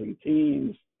with losing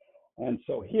teams. And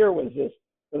so here was this,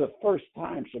 for the first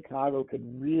time, Chicago could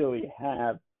really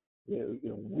have,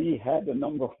 we had the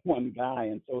number one guy.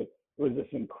 And so it was this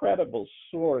incredible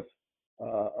source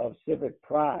of civic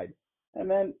pride. And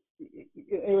then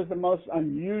it was the most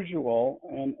unusual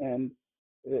and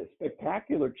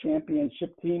spectacular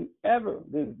championship team ever.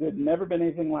 There's never been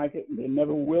anything like it. There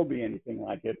never will be anything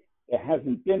like it. There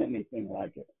hasn't been anything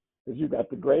like it. Because you've got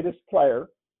the greatest player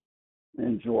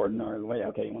in Jordan, or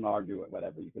okay, you want to argue it,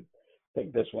 whatever. You could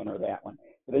take this one or that one.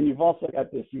 But then you've also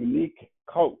got this unique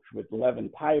coach with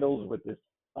 11 titles, with this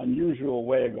unusual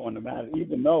way of going about it,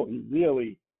 even though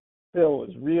Phil was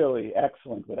really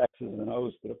excellent with X's and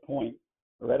O's to the point.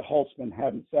 Red Holtzman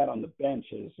hadn't sat on the bench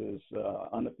as his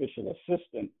unofficial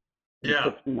assistant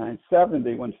in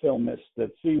 69-70 when Phil missed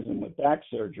that season with back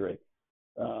surgery.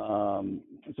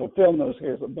 So Phil knows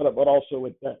here, but also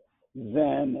with the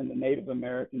Zen and the Native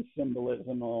American symbolism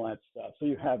and all that stuff. So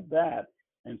you have that.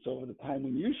 And so over the time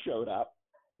when you showed up,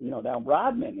 now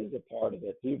Rodman is a part of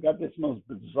it. So you've got this most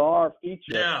bizarre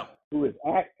feature who's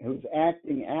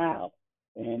acting out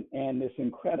and this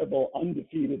incredible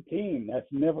undefeated team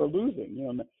that's never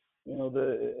losing.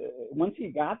 Once he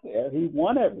got there, he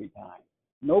won every time.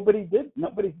 Nobody did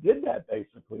that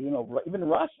basically. Even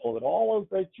Russell at all those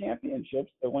great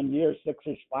championships, the one year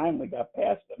Sixers finally got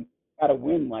past him, got to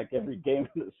win like every game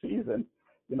of the season.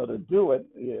 To do it,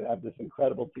 you have this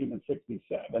incredible team in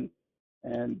 '67,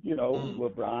 and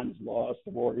LeBron's lost,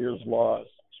 the Warriors lost,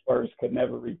 Spurs could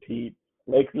never repeat,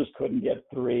 Lakers couldn't get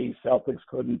 3, Celtics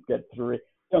couldn't get 3.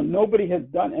 Nobody has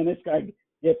done, and this guy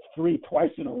gets 3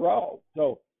 twice in a row.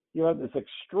 So you have this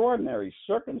extraordinary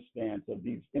circumstance of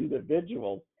these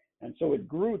individuals, and so it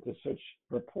grew to such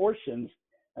proportions.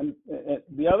 And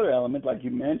the other element, like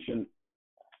you mentioned,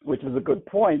 which is a good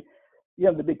point,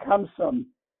 there becomes some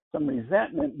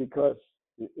resentment because,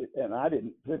 and I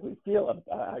didn't particularly feel it.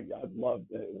 I loved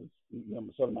it. It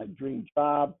was sort of my dream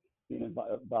job, being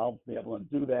involved, being able to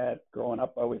do that. Growing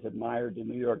up, I always admired the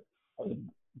New York. I was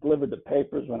delivered the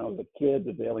papers when I was a kid,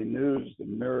 the Daily News, the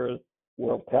Mirror,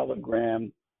 World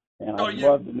Telegram, and I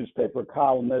loved the newspaper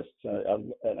columnists.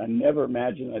 I never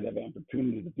imagined I'd have an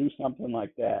opportunity to do something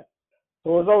like that.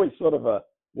 So it was always sort of a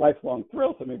lifelong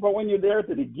thrill to me. But when you're there at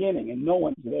the beginning and no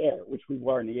one's there, which we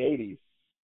were in the 80s,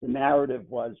 the narrative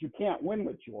was you can't win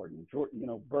with Jordan.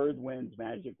 Bird wins,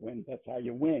 Magic wins. That's how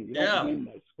you win. You don't win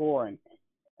by scoring.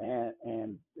 And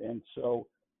so,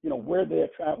 we're there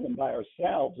traveling by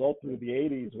ourselves all through the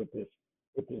 80s with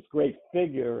this great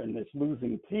figure and this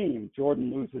losing team.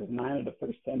 Jordan loses 9 of the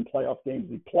first 10 playoff games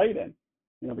he played in,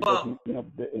 because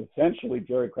essentially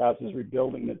Jerry Krause is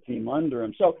rebuilding the team under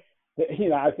him. So,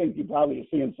 I think you probably are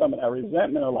seeing some of that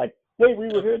resentment of like, hey, we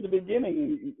were here at the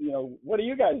beginning. What are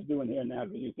you guys doing here now?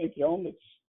 Because you think you own this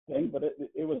thing, but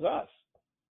it was us.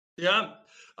 Yeah,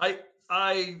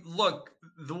 I look.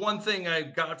 The one thing I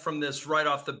got from this right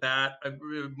off the bat,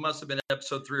 it must have been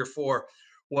episode 3 or 4,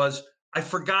 was I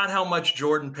forgot how much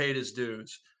Jordan paid his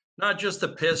dues. Not just the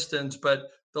Pistons, but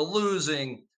the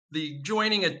losing, the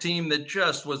joining a team that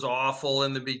just was awful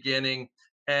in the beginning.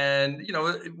 And,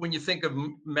 when you think of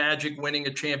Magic winning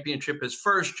a championship his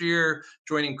first year,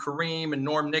 joining Kareem and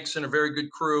Norm Nixon, a very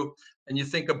good crew, and you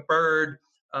think of Bird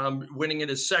winning in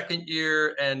his second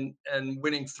year and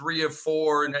winning 3 of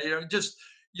 4, and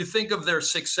you think of their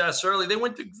success early. They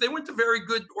went to very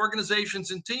good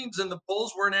organizations and teams, and the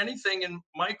Bulls weren't anything, and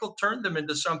Michael turned them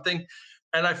into something.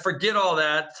 And I forget all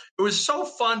that. It was so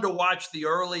fun to watch the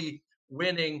early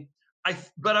winning.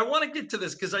 But I want to get to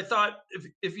this because I thought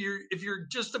if you're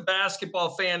just a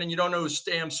basketball fan and you don't know who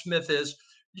Sam Smith is,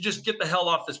 you just get the hell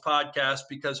off this podcast,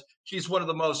 because he's one of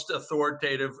the most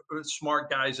authoritative, smart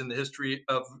guys in the history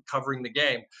of covering the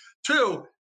game. 2,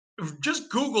 just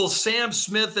Google Sam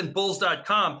Smith and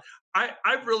Bulls.com.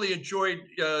 I've really enjoyed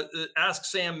Ask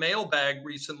Sam mailbag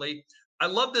recently. I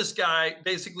love this guy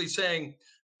basically saying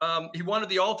he wanted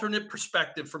the alternate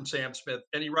perspective from Sam Smith.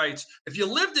 And he writes, if you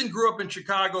lived and grew up in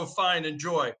Chicago, fine,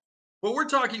 enjoy. But we're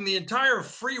talking the entire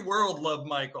free world loved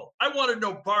Michael. I wanted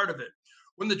no part of it.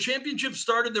 When the championship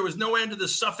started, there was no end to the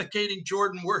suffocating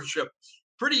Jordan worship.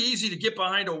 Pretty easy to get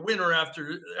behind a winner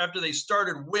after they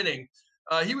started winning.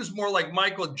 He was more like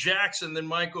Michael Jackson than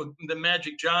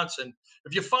Magic Johnson.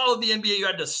 If you followed the NBA, you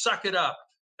had to suck it up.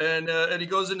 And he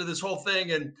goes into this whole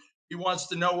thing, and he wants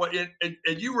to know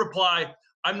and you reply,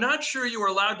 I'm not sure you are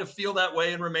allowed to feel that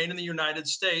way and remain in the United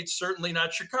States, certainly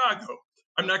not Chicago.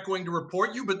 I'm not going to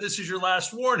report you, but this is your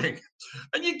last warning.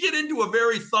 And you get into a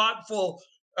very thoughtful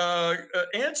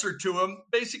answer to him,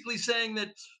 basically saying that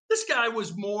this guy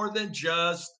was more than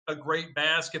just a great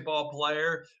basketball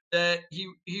player, that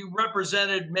he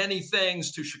represented many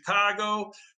things to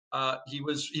Chicago.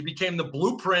 He became the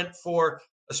blueprint for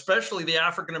especially the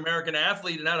African-American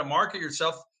athlete and how to market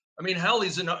yourself. I mean, hell,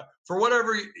 for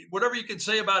whatever you can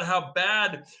say about how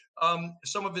bad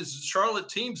some of his Charlotte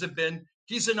teams have been,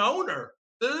 he's an owner.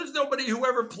 There's nobody who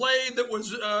ever played that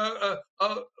was a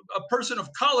person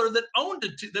of color that owned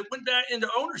it, that went back into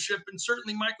ownership, and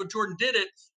certainly Michael Jordan did it.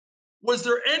 Was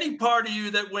there any part of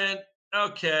you that went,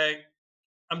 okay,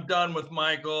 I'm done with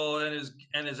Michael and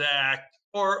his act,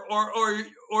 or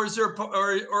is there,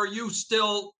 or are you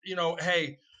still,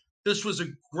 hey, this was a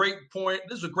great point.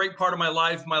 This is a great part of my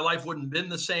life. My life wouldn't have been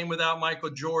the same without Michael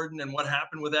Jordan and what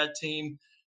happened with that team.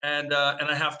 And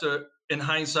I have to, in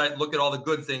hindsight, look at all the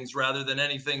good things rather than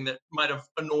anything that might have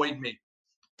annoyed me.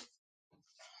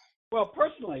 Well,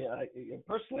 personally, I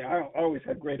always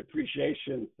had great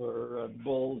appreciation for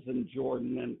Bulls and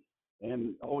Jordan,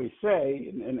 and always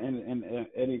say, and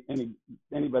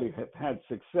anybody who had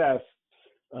success,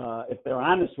 if they're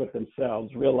honest with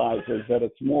themselves, realizes that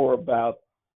it's more about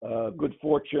good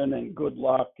fortune and good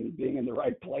luck and being in the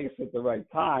right place at the right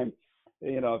time.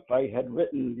 If I had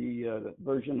written the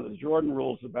version of the Jordan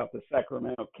rules about the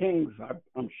Sacramento Kings,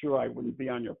 I'm sure I wouldn't be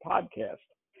on your podcast.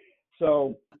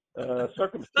 So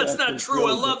circumstances. That's not true.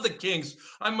 I love the Kings.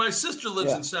 My sister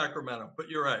lives in Sacramento, but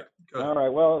you're right. All right.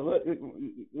 Well,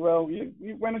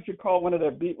 why don't you call one of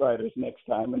their beat writers next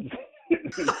time and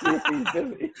see if he's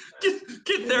busy.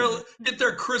 Get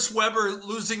their Chris Webber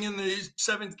losing in the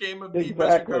 7th game of the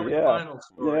Western Conference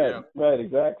Finals. Right,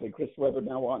 exactly. Chris Webber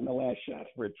now wanting the last shot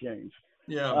for a change.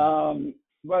 Yeah.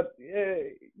 But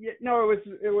it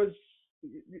was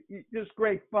just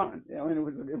great fun. It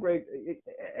was a great.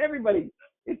 Everybody,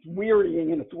 it's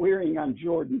wearying, and it's wearying on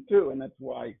Jordan too, and that's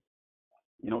why,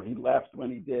 he left when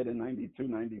he did in 92,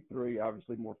 93.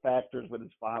 Obviously, more factors with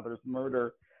his father's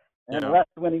murder, and left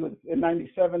when he was in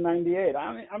 97, 98.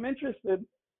 I'm interested.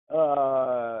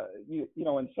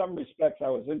 In some respects, I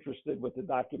was interested with the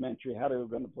documentary how they were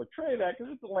going to portray that,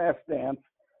 because it's The Last Dance.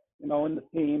 And the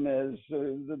theme is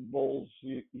the Bulls,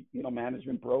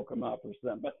 management broke him up or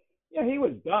something. But he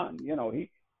was done. You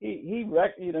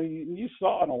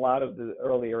saw in a lot of the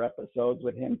earlier episodes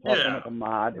with him talking with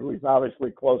Ahmad, who he's obviously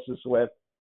closest with,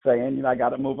 saying, I got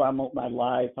to move on with my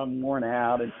life. I'm worn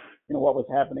out. And, what was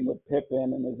happening with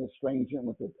Pippen and his estrangement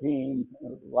with the team,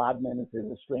 Rodman and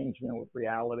his estrangement with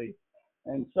reality.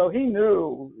 And so he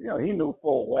knew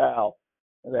full well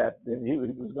that he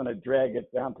was going to drag it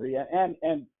down to the end.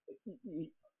 And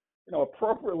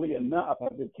appropriately enough,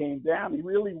 as it came down, he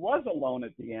really was alone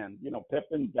at the end.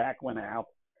 Pippen, Dak went out.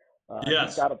 He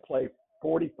got to play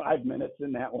 45 minutes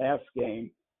in that last game.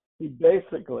 He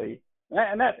basically,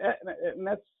 and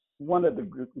that's one of the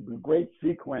great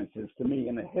sequences to me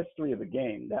in the history of the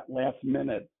game, that last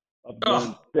minute of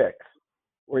game 6,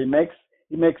 where he makes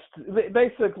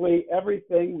basically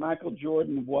everything Michael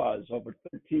Jordan was over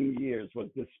 13 years was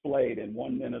displayed in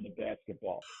 1 minute of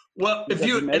basketball. Well, if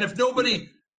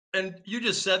And you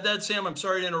just said that, Sam. I'm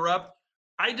sorry to interrupt.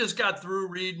 I just got through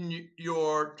reading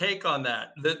your take on that.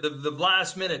 The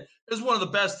last minute is one of the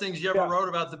best things you ever wrote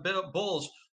about the Bulls,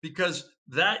 because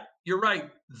you're right.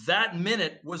 That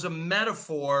minute was a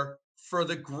metaphor for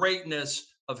the greatness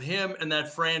of him and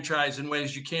that franchise in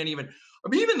ways you can't even. I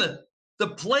mean, even the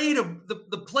play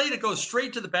to go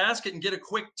straight to the basket and get a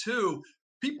quick two.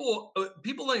 People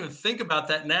don't even think about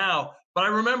that now. But I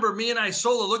remember me and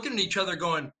Isola looking at each other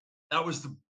going, that was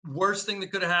the worst thing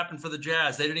that could have happened for the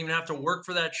Jazz. They didn't even have to work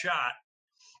for that shot.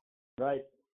 Right.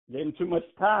 Gave him too much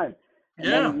time. And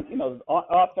yeah. Then,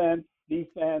 offense,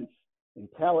 defense,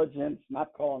 intelligence,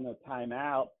 not calling a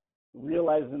timeout,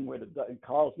 realizing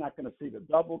Carl's not going to see the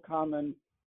double coming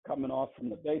off from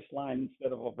the baseline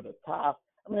instead of over the top.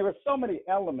 I mean, there were so many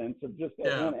elements of just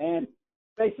that and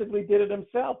basically did it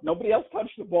himself. Nobody else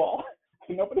touched the ball.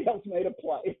 Nobody else made a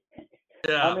play.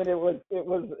 Yeah. I mean, it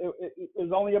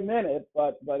was only a minute,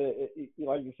 but it,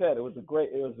 like you said, it was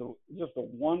just a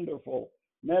wonderful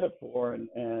metaphor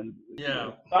and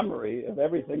summary of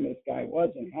everything this guy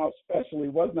was and how special he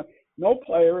was. No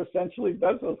player essentially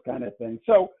does those kind of things.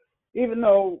 So even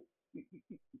though,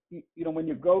 when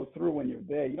you go through, when you're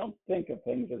there, you don't think of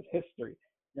things as history.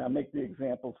 I make the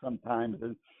example sometimes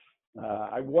is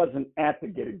I wasn't at the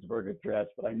Gettysburg Address,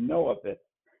 but I know of it.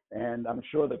 And I'm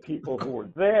sure the people who were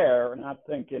there are not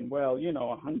thinking,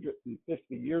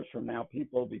 150 years from now,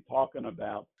 people will be talking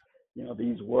about,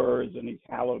 these words and these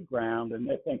hallowed ground. And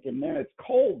they're thinking, man, it's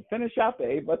cold. Finish up,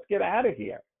 Abe. Let's get out of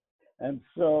here. And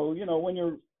so, when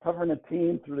you're covering a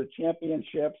team through the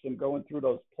championships and going through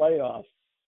those playoffs,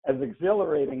 as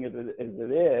exhilarating as it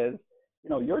is,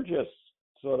 you're just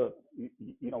sort of,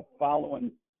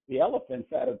 following the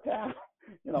elephants out of town.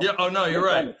 Yeah. Oh no, you're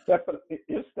right.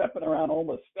 You're stepping around all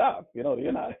the stuff.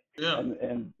 You're not. Yeah.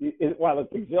 And while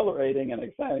it's exhilarating and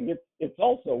exciting, it's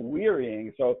also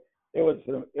wearying. So it was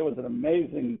an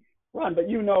amazing run. But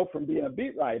from being a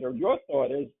beat writer, your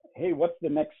thought is, hey, what's the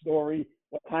next story?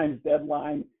 What time's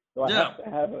deadline? Do I have to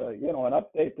have an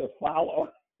update to follow?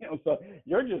 So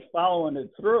you're just following it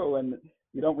through, and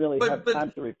you don't really have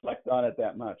time to reflect on it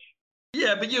that much.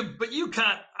 Yeah, but you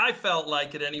can't. I felt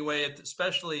like it anyway,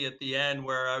 especially at the end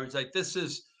where I was like,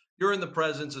 you're in the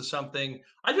presence of something.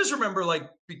 I just remember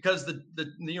because the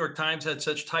New York Times had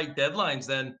such tight deadlines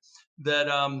then that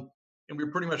and we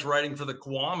were pretty much writing for the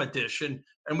Guam edition,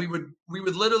 and we would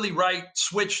literally write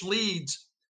switch leads,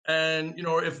 and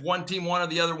if one team won or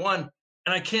the other won,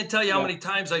 and I can't tell you how many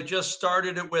times I just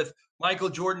started it with Michael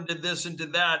Jordan did this and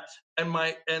did that.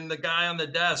 And the guy on the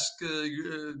desk,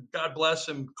 God bless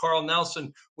him, Carl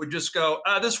Nelson, would just go,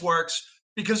 this works,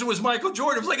 because it was Michael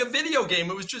Jordan. It was like a video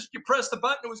game. It was just, you press the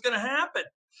button, it was going to happen.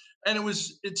 And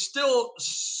it's still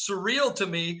surreal to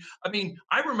me. I mean,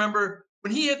 I remember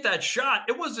when he hit that shot,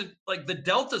 it wasn't like the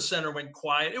Delta Center went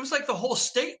quiet. It was like the whole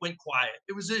state went quiet.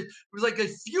 It was like a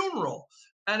funeral.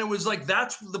 And it was like,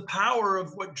 that's the power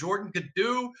of what Jordan could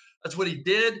do. That's what he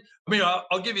did. I mean,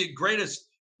 I'll give you the greatest.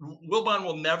 Wilbon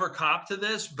will never cop to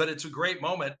this, but it's a great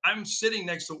moment. I'm sitting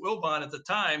next to Wilbon at the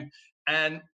time,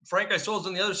 and Frank Isola's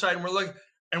on the other side, and we're like,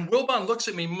 and Wilbon looks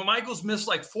at me. Michael's missed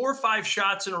like 4 or 5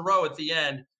 shots in a row at the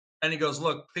end, and he goes,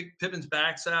 "Look, Pippen's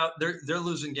back's out. They're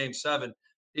losing Game 7."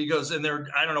 He goes, and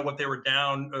I don't know what they were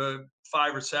down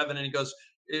 5 or 7, and he goes,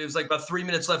 it was like about 3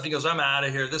 minutes left. And he goes, "I'm out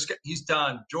of here. This guy, he's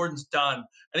done. Jordan's done."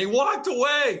 And he walked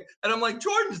away, and I'm like,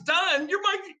 "Jordan's done? You're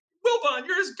Wilbon.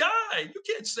 You're his guy. You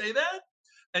can't say that."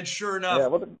 And sure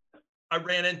enough, I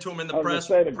ran into him in the press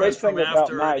room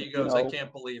after, Mike, and he goes, "I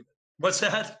can't believe it." What's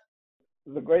that?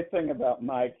 The great thing about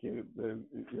Mike, he's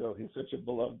such a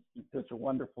beloved, such a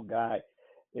wonderful guy,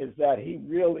 is that he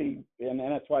really, and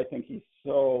that's why I think he's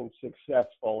so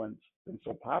successful and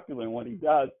so popular in what he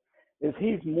does, is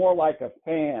he's more like a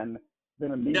fan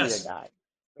than a media guy.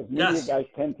 Because media guys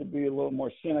tend to be a little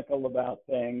more cynical about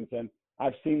things, and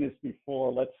I've seen this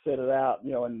before, let's sit it out,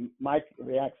 and Mike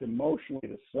reacts emotionally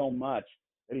to so much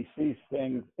that he sees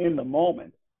things in the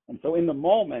moment. And so in the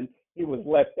moment, he was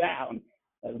let down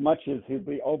as much as he'd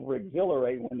be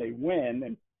over-exhilarated when they win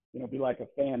and, be like a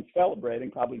fan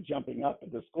celebrating, probably jumping up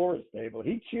at the scorer's table.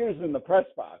 He cheers in the press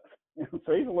box.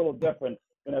 So he's a little different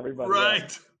than everybody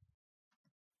else.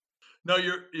 No,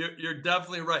 you're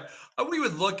definitely right. We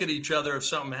would look at each other if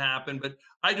something happened, but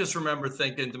I just remember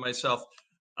thinking to myself,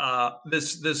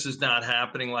 this is not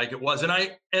happening like it was. And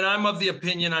I'm of the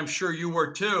opinion, I'm sure you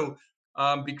were too,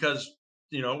 because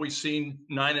we've seen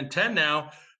 9 and 10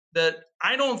 now, that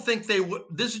I don't think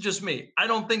this is just me. I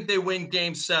don't think they win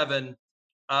Game 7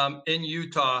 in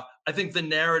Utah. I think the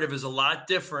narrative is a lot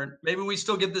different. Maybe we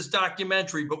still get this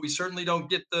documentary, but we certainly don't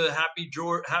get the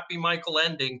happy Michael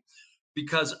ending.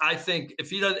 because I think if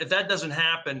that doesn't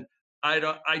happen, I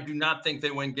do not think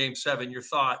they win Game 7. Your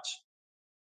thoughts?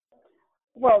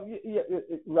 Well,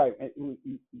 right.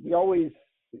 We always,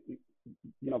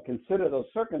 consider those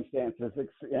circumstances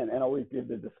and always give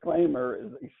the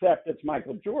disclaimer, except it's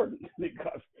Michael Jordan,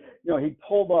 because, he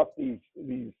pulled off these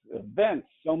events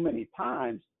so many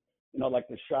times, like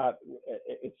the shot,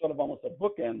 it's sort of almost a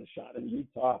bookend, the shot in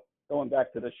Utah, going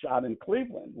back to the shot in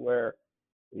Cleveland, where,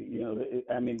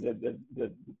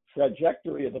 the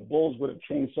trajectory of the Bulls would have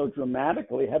changed so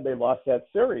dramatically had they lost that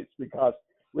series, because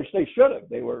which they should have.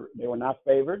 They were not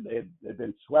favored. They'd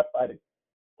been swept by the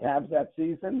Cavs that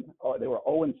season. They were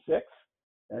 0-6.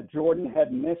 Jordan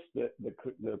had missed the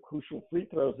crucial free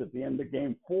throws at the end of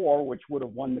Game 4, which would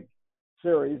have won the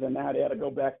series, and now they had to go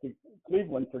back to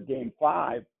Cleveland for Game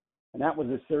 5. And that was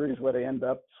a series where they ended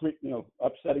up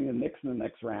upsetting the Knicks in the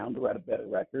next round, who had a better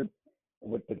record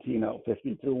with Pitino,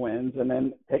 52 wins, and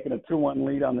then taking a 2-1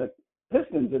 lead on the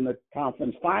Pistons in the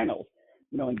conference finals.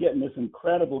 And getting this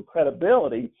incredible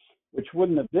credibility, which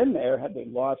wouldn't have been there had they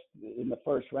lost in the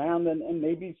first round, and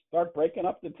maybe start breaking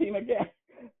up the team again.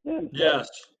 So, yes.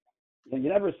 You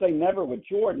never say never with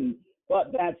Jordan,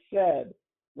 but that said,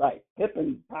 right,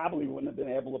 Pippen probably wouldn't have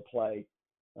been able to play.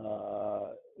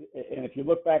 And if you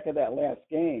look back at that last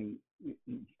game,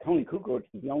 Tony Kukoc was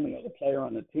the only other player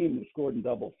on the team who scored in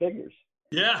double figures.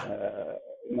 Yeah.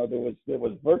 There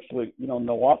was virtually,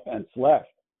 no offense left.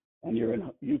 And you're in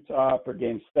Utah for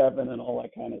Game 7 and all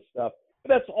that kind of stuff.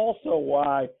 But that's also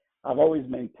why I've always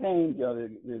maintained,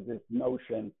 there's this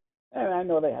notion, and I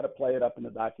know they had to play it up in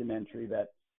the documentary, that,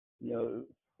 the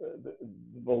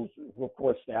Bulls were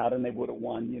forced out and they would have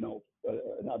won,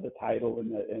 another title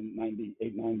in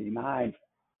 98, 99,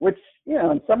 which,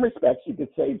 in some respects you could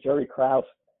say Jerry Krause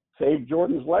saved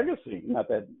Jordan's legacy. Not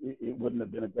that it wouldn't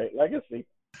have been a great legacy.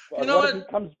 What if he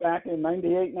comes back in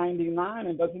 98, 99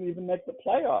 and doesn't even make the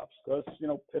playoffs? Because,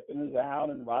 Pippen is out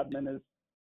and Rodman has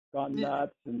gone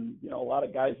nuts, and, a lot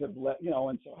of guys have left,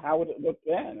 and so how would it look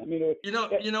then? I mean, it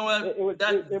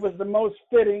was the most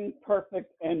fitting,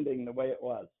 perfect ending the way it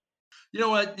was. You know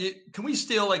what? Can we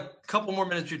steal like a couple more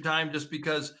minutes of your time just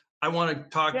because I want to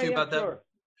talk to you about sure. that?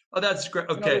 Oh, that's great.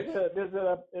 Okay. There's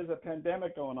a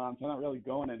pandemic going on, so I'm not really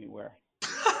going anywhere.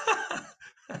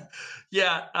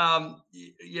 Yeah. I'm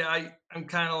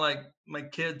kind of like my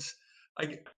kids.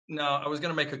 I was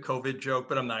going to make a COVID joke,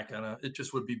 but I'm not going to. It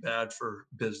just would be bad for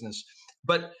business.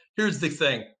 But here's the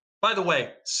thing. By the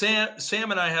way, Sam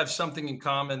and I have something in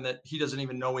common that he doesn't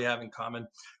even know we have in common.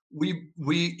 We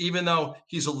even though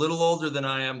he's a little older than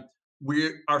I am,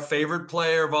 our favorite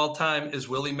player of all time is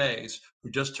Willie Mays, who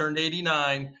just turned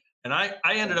 89. And I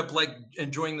ended up like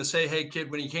enjoying the Say Hey Kid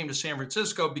when he came to San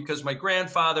Francisco, because my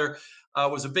grandfather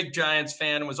was a big Giants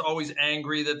fan and was always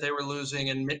angry that they were losing,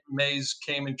 and Mays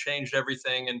came and changed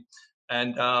everything,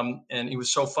 and he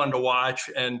was so fun to watch.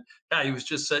 And yeah, he was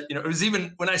just it was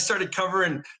even when I started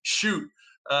covering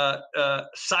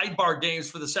sidebar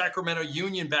games for the Sacramento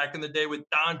Union back in the day with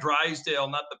Don Drysdale,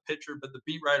 not the pitcher but the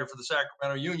beat writer for the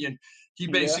Sacramento Union. He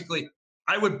basically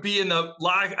I would be in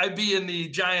the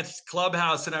Giants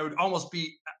clubhouse, and I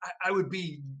would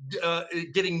be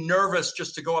getting nervous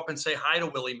just to go up and say hi to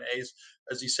Willie Mays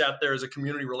as he sat there as a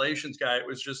community relations guy. It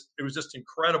was just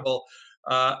incredible.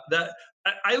 That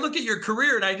I look at your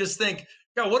career and I just think,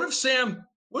 yeah, what if Sam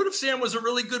was a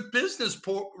really good business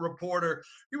reporter?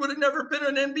 He would have never been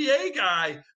an NBA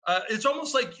guy. It's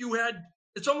almost like you had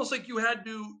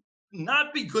to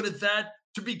not be good at that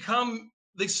to become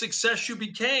the success you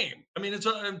became. I mean,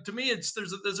 to me,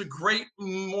 there's a great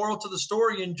moral to the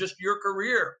story in just your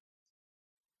career.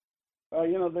 There's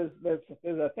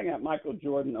a thing that Michael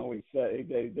Jordan always said.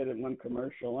 They did it in one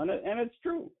commercial, and it's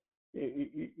true.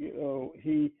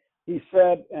 He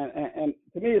said, and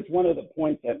to me, it's one of the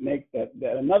points that makes that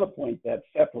another point that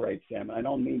separates him. I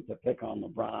don't mean to pick on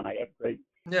LeBron. I have great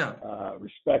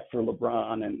respect for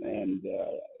LeBron, and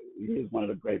he is one of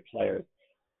the great players.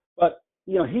 But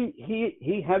he's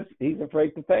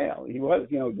afraid to fail. He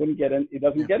wouldn't get in. He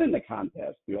doesn't get in the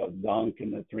contest. Dunk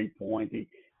and the 3-point.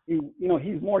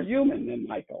 He's more human than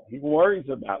Michael. He worries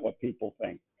about what people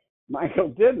think. Michael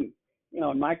didn't.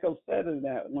 Michael said in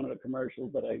that one of the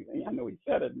commercials, but I know he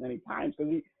said it many times,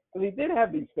 because he did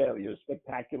have these failures,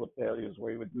 spectacular failures,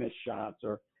 where he would miss shots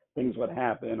or things would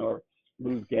happen or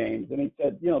lose games. And he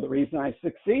said, the reason I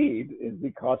succeed is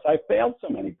because I failed so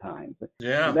many times.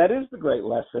 Yeah. And that is the great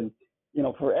lesson,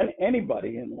 for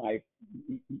anybody in life,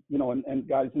 and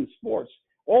guys in sports.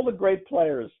 All the great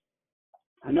players.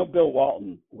 I know Bill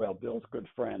Walton. Well, Bill's a good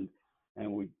friend,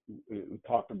 and we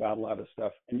talked about a lot of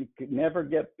stuff. And you could never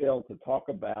get Bill to talk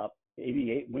about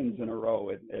 88 wins in a row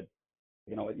at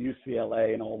at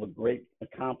UCLA and all the great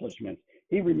accomplishments.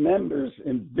 He remembers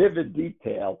in vivid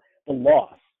detail the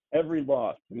loss, every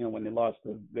loss, when they lost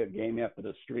the game after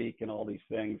the streak and all these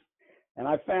things. And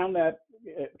I found that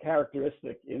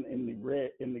characteristic in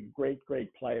the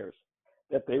great players,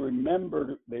 that they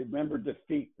remember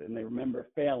defeat and they remember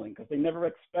failing because they never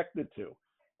expected to,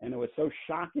 and it was so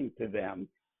shocking to them,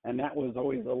 and that was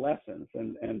always a lesson.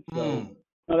 And so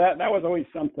that was always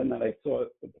something that I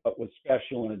thought was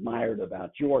special and admired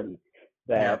about Jordan,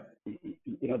 that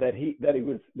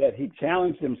that he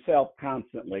challenged himself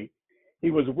constantly.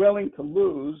 He was willing to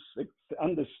lose,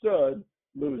 understood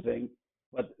losing,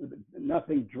 but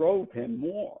nothing drove him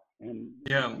more. And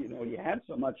he had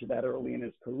so much of that early in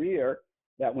his career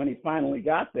that when he finally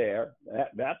got there,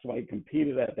 that's why he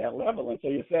competed at that level. And so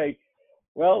you say,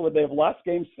 well, would they have lost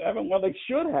Game 7? Well, they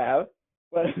should have,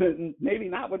 but maybe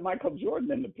not with Michael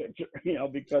Jordan in the picture,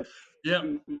 because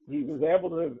he was able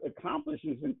to accomplish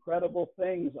these incredible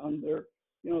things under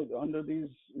these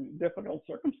difficult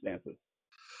circumstances.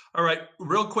 All right,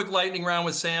 real quick lightning round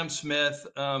with Sam Smith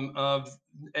of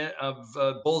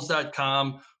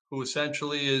Bulls.com, who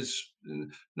essentially is,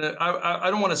 I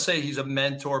don't want to say he's a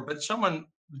mentor, but someone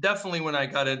definitely when I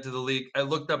got into the league, I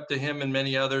looked up to him and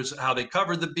many others, how they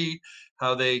covered the beat,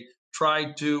 how they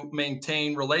tried to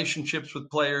maintain relationships with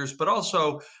players, but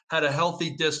also had a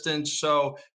healthy distance.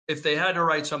 So if they had to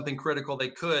write something critical, they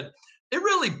could. It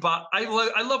really,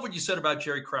 I love what you said about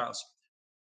Jerry Krause.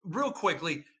 Real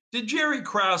quickly, did Jerry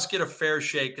Krause get a fair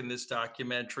shake in this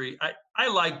documentary? I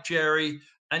like Jerry.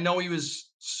 I know he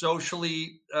was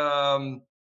socially,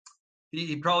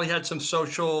 he probably had some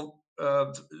social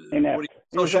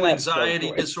social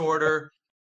anxiety disorder.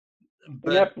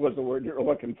 Inept was the word you're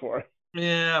looking for.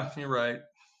 Yeah, you're right.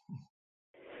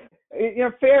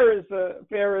 Fair is a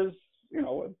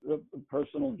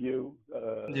personal view.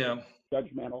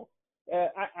 Judgmental.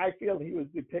 I feel he was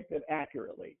depicted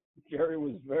accurately. Jerry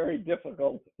was very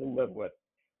difficult to live with.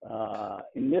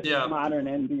 In this modern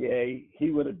NBA,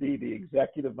 he would be the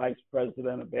executive vice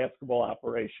president of basketball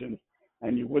operations,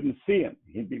 and you wouldn't see him.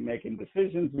 He'd be making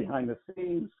decisions behind the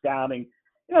scenes, scouting.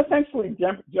 Essentially,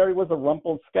 Jerry was a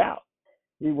rumpled scout.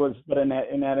 He was, but in that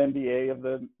NBA of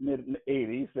the mid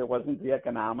 '80s, there wasn't the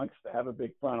economics to have a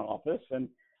big front office, and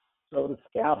so the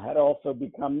scout had also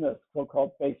become the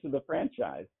so-called face of the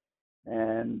franchise.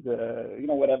 And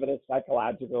whatever the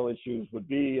psychological issues would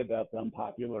be about the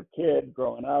unpopular kid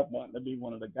growing up, wanting to be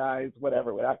one of the guys,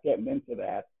 whatever. Without getting into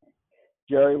that,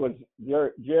 Jerry was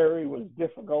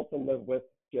difficult to live with,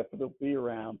 difficult to be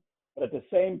around. But at the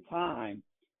same time,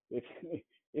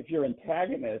 if your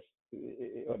antagonist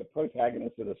or the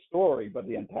protagonist of the story, but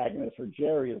the antagonist for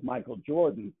Jerry is Michael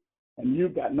Jordan, and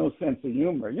you've got no sense of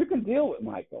humor, you can deal with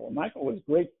Michael. And Michael was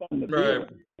great fun to deal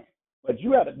with. But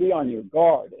you had to be on your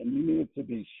guard, and you needed to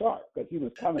be sharp because he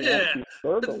was coming at you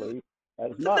verbally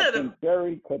as much, and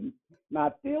Jerry could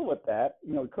not deal with that.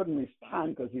 He couldn't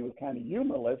respond because he was kind of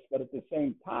humorless, but at the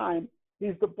same time,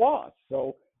 he's the boss.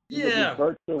 So he would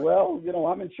revert to, well,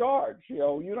 I'm in charge.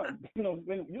 You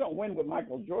don't win with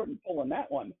Michael Jordan pulling that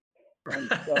one, and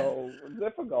so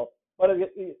difficult. But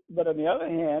on the other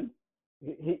hand,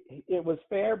 it was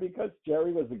fair because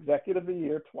Jerry was executive of the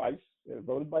year twice,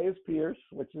 voted by his peers,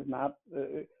 which is not,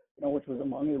 which was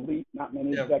among elite. Not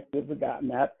many executives have gotten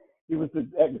that. He was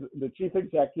the chief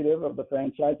executive of the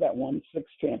franchise that won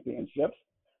 6 championships.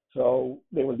 So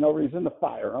there was no reason to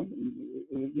fire him.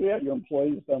 Yeah, your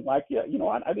employees don't like you. You know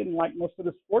what? I didn't like most of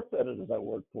the sports editors I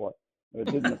worked for. It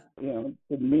didn't,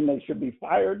 didn't mean they should be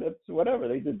fired. It's whatever.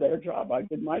 They did their job. I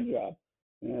did my job.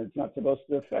 It's not supposed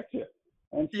to affect you.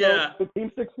 And so the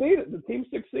team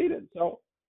succeeded. So,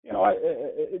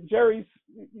 Jerry's,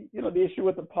 the issue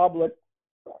with the public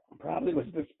probably was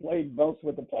displayed most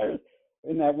with the players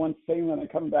in that one scene when they're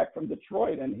coming back from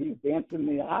Detroit and he's dancing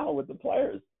the aisle with the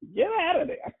players. Get out of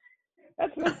there.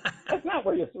 That's not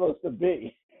where you're supposed to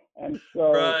be. And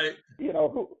so,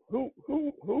 who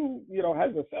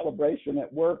has a celebration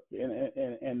at work and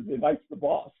invites the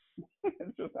boss?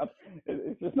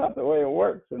 It's just not the way it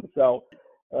works. And so,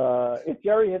 if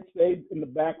Jerry had stayed in the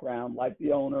background, like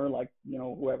the owner, like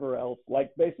whoever else,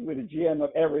 like basically the GM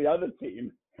of every other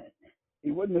team,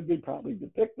 he wouldn't have been probably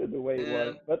depicted the way he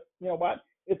was. But what?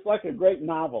 It's like a great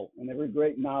novel, and every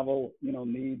great novel,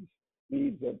 needs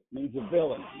a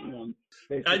villain.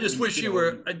 I just wish you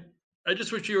were. I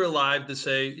just wish you were alive to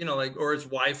say, or his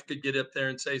wife could get up there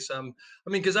and say something.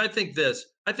 I mean, because I think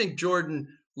Jordan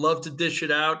loved to dish it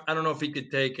out. I don't know if he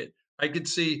could take it. I could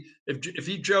see if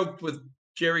he joked with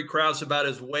Jerry Krause about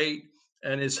his weight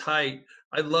and his height.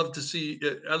 I'd love to see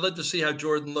how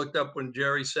Jordan looked up when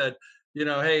Jerry said,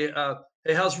 hey,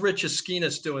 Hey, how's Rich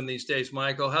Esquinas doing these days,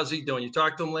 Michael? How's he doing? You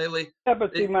talked to him lately? Yeah,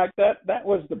 but see, Mike, that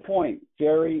was the point.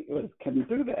 Jerry couldn't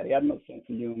do that. He had no sense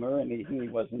of humor, and he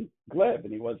wasn't glib,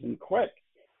 and he wasn't quick.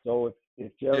 So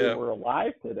if Jerry were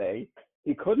alive today,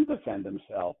 he couldn't defend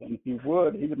himself, and if he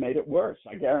would, he'd have made it worse.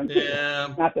 I guarantee. Yeah,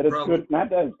 you. Not that it's good.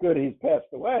 Not that it's good. He's passed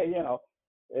away. You know,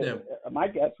 Yeah. My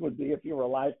guess would be if he were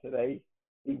alive today,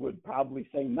 he would probably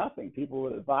say nothing. People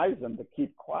would advise him to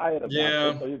keep quiet about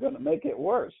it, or you're going to make it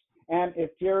worse. And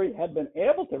if Jerry had been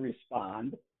able to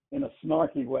respond in a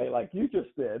snarky way like you just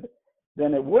did,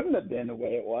 then it wouldn't have been the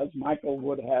way it was. Michael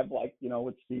would have, like, you know,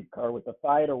 with Steve Kerr with the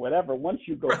fight or whatever. Once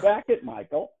you go back at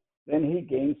Michael, then he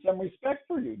gained some respect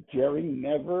for you. Jerry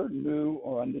never knew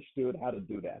or understood how to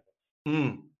do that.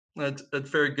 That's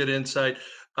very good insight.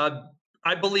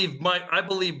 I believe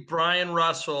Brian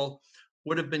Russell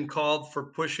would have been called for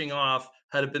pushing off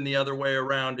had it been the other way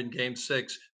around in Game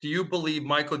 6. Do you believe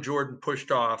Michael Jordan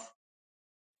pushed off?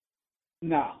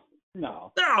 No.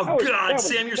 Oh, God,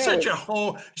 Sam, you're such a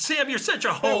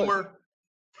homer.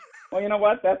 Well, you know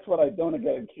what? That's what I don't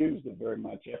get accused of very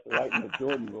much after writing the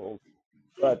Jordan rules.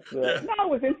 But no, it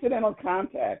was incidental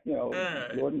contact. You know,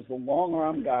 Jordan's the long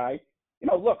arm guy. You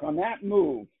know, look, on that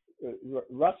move,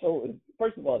 Russell is,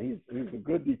 first of all, he's a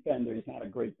good defender. He's not a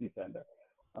great defender.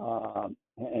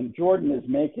 And Jordan is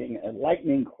making a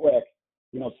lightning quick,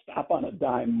 you know, stop on a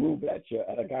dime move at you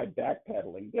at a guy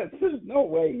backpedaling. There's no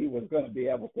way he was going to be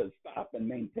able to stop and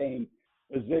maintain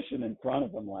position in front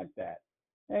of him like that.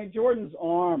 And Jordan's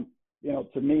arm, you know,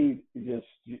 to me, just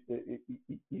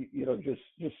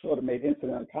sort of made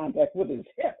incidental contact with his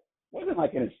hip. It wasn't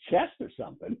like in his chest or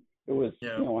something. It was, you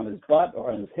know, on his butt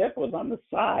or on his hip. It was on the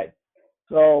side.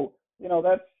 So, you know,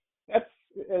 that's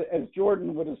as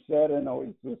Jordan would have said and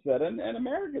always has said, and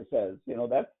America says, you know,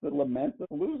 that's the lament of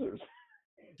losers.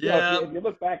 Yeah. You know, if you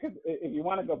look back if you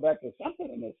want to go back to something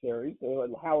in this series,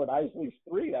 Howard Isley's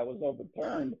 3 that was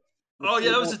overturned. Oh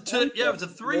yeah, it was a 2. Yeah, it was a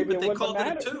 3, but they called it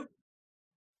a 2.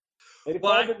 They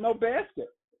called it no basket.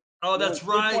 Oh, that's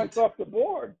right. 2 points off the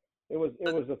board. It was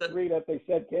a 3 that they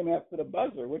said came after the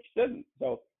buzzer, which didn't.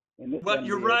 So in this, but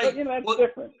you're right. But, you know, that's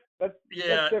different. That's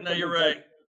different. No, you're right.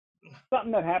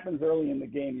 Something that happens early in the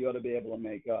game, you ought to be able to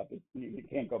make up. You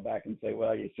can't go back and say,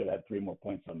 well, you should have 3 more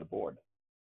points on the board.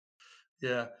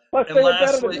 Yeah. Plus, they were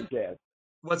better than the Jazz.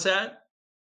 What's that?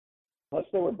 Plus,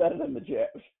 they were better than the Jazz.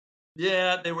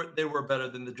 Yeah, they were better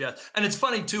than the Jazz. And it's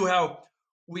funny, too, how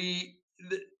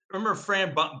remember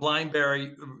Fran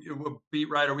Blindberry, beat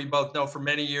writer we both know for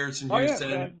many years in Houston.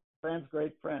 Yeah, Fran's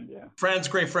great friend, yeah. Fran's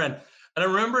great friend. And I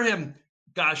remember him,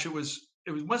 gosh, it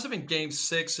must have been Game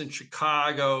 6 in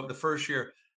Chicago the first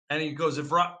year. And he goes,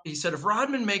 he said, if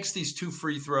Rodman makes these 2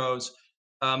 free throws,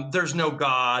 there's no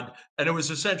God. And it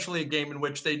was essentially a game in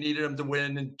which they needed him to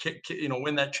win and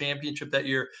win that championship that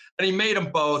year. And he made them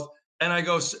both. And I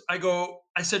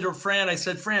said to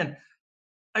Fran,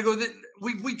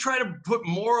 we try to put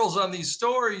morals on these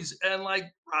stories, and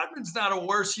like Rodman's not a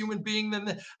worse human being than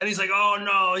and he's like, oh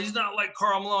no, he's not like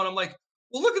Karl Malone. I'm like,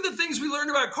 well, look at the things we learned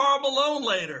about Karl Malone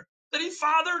later. That he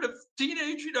fathered a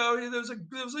teenage, there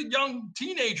was a young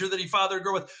teenager that he fathered a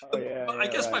girl with. I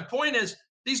guess my point is,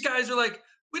 these guys are like,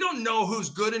 we don't know who's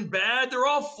good and bad. They're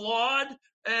all flawed,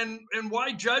 and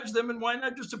why judge them, and why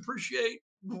not just appreciate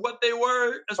what they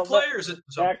were as players at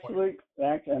some point?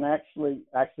 Actually,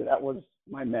 that was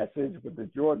my message with the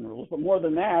Jordan rules. But more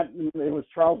than that, it was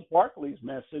Charles Barkley's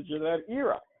message of that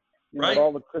era. Right.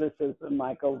 All the criticism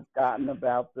Michael's gotten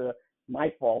about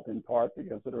my fault in part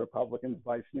because of the Republicans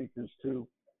by Sneakers 2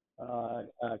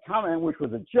 comment, which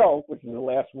was a joke, which is the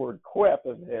last word quip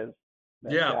of his.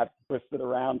 That got twisted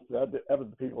around to other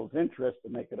people's interest to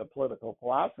make it a political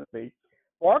philosophy.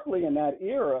 Barkley in that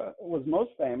era was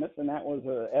most famous, and that was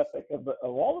an ethic of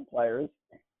all the players,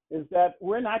 is that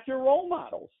we're not your role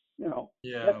models.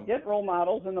 Get role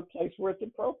models in a place where it's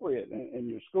appropriate, in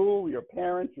your school, your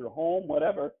parents, your home,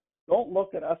 whatever. Don't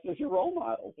look at us as your role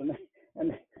models. And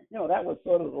that was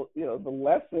sort of the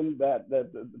lesson that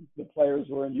the players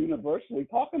were universally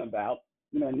talking about,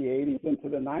 in the 80s into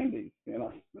the 90s.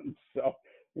 So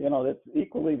it's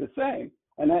equally the same,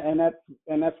 and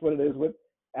that's what it is with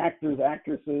actors,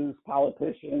 actresses,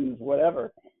 politicians,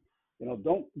 whatever.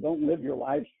 Don't live your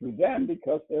lives through them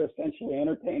because they're essentially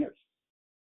entertainers.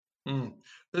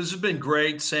 This has been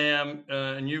great, Sam,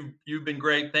 and you've been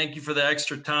great. Thank you for the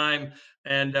extra time,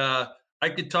 and I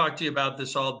could talk to you about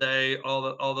this all day,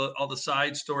 all the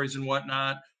side stories and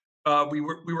whatnot. We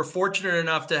were fortunate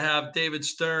enough to have David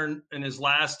Stern in his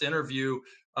last interview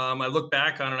I look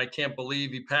back on it, I can't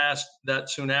believe he passed that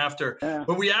soon after. Yeah.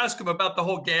 But we asked him about the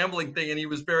whole gambling thing, and he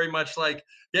was very much like,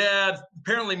 yeah,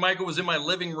 apparently Michael was in my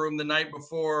living room the night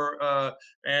before,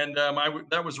 and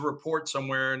that was a report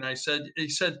somewhere. And he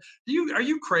said, are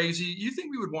you crazy? You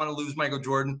think we would want to lose Michael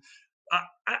Jordan?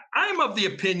 I'm of the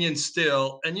opinion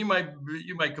still, and you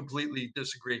might completely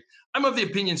disagree. I'm of the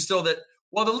opinion still that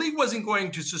while the league wasn't going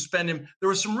to suspend him, there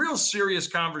was some real serious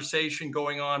conversation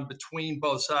going on between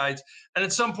both sides. And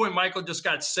at some point, Michael just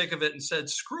got sick of it and said,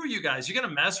 "Screw you guys! You're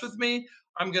gonna mess with me.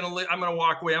 I'm gonna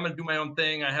walk away. I'm gonna do my own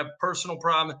thing. I have personal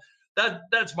problems.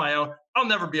 That's my own. I'll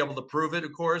never be able to prove it,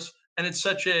 of course. And it's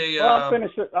such a. Well, I'll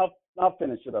finish it. I'll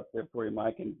finish it up there for you,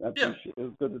 Mike. And I appreciate it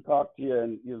was good to talk to you,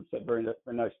 and you said very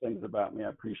nice things about me. I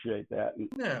appreciate that, and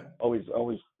always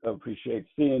appreciate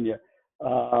seeing you.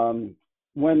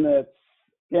 When the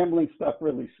gambling stuff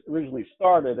really originally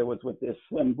started, it was with this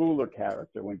Slim Buller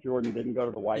character when Jordan didn't go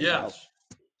to the White House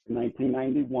in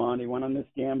 1991. He went on this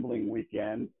gambling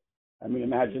weekend. I mean,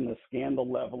 imagine the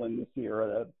scandal level in this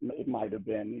era that it might have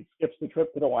been. He skips the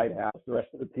trip to the White House. The rest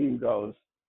of the team goes.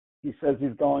 He says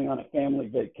he's going on a family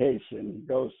vacation. He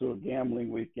goes to a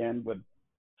gambling weekend with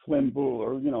Slim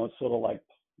Buller. It's sort of like,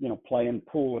 playing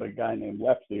pool with a guy named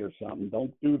Lefty or something.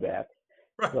 Don't do that.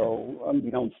 Right. So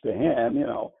unbeknownst to him,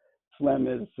 Slim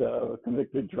is a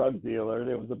convicted drug dealer.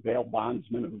 There was a bail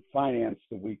bondsman who financed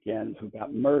the weekend who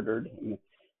got murdered, and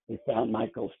they found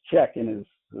Michael's check in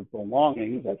his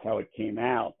belongings. That's how it came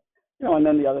out. And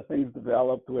then the other things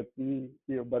developed with the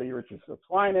Buddy Richard's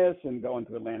Aquinas and going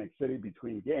to Atlantic City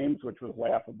between games, which was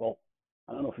laughable.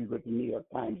 I don't know if you read the New York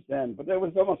Times then, but there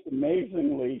was the most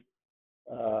amazingly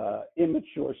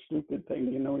immature, stupid thing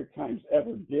the New York Times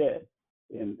ever did.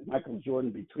 In Michael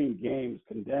Jordan between games,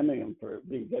 condemning him for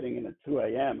getting in at 2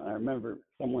 a.m. And I remember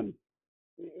one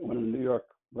of the New York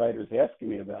writers asking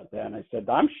me about that, and I said,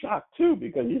 I'm shocked too,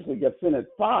 because he usually gets in at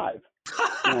 5,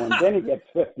 and then he gets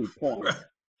 50 points.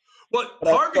 Well,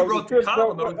 Harvey wrote the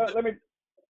column.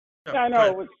 I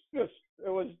know,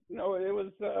 it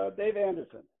was Dave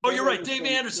Anderson. Oh, you're right. Dave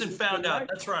Anderson found out.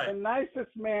 That's right. The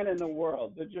nicest man in the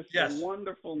world. They're just the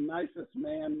wonderful, nicest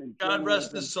man. In God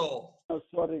rest his soul.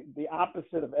 Sort of the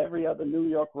opposite of every other New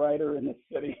York writer in the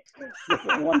city. Just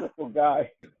a wonderful guy.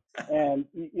 And,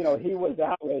 he was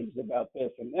outraged about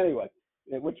this. And anyway,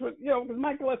 which was, because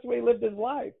Michael, that's the way he lived his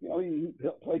life. He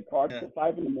played cards till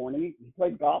 5 in the morning. He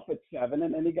played golf at 7,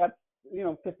 and then he got,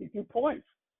 52 points.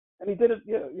 And he did it,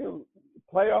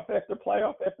 playoff after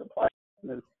playoff after playoff.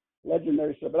 And it's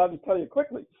legendary stuff. But I'll just tell you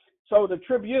quickly. So the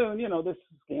Tribune, this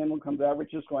scandal comes out,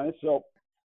 Richard Aquinas, so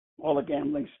all the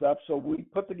gambling stuff. So we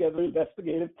put together an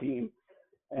investigative team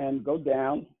and go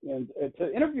down and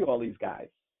to interview all these guys.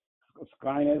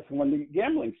 Aquinas, when the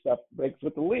gambling stuff breaks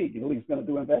with the league going to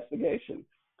do investigation.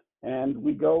 And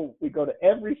we go to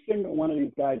every single one of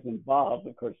these guys involved,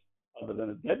 of course, other than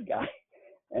a dead guy.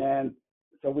 And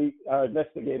so our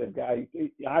investigative guy,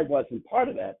 I wasn't part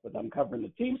of that, but I'm covering the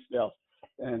team still.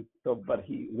 And so, but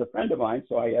he's a friend of mine,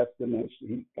 so I asked him,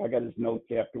 I got his notes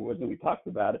afterwards, and we talked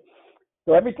about it.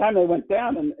 So every time they went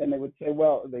down and they would say,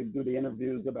 well, they'd do the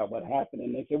interviews about what happened,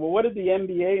 and they say, well, what did the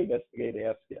NBA investigator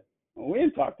ask you? Well, we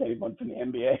didn't talk to anyone from the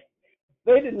NBA.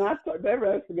 They did not talk, their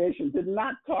investigation did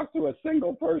not talk to a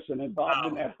single person involved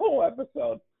in that whole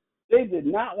episode. They did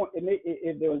not want,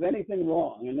 if there was anything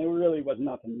wrong, and there really was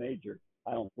nothing major,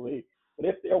 I don't believe, but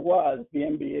if there was, the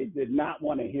NBA did not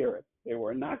want to hear it. They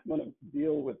were not going to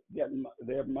deal with getting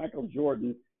their Michael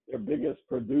Jordan, their biggest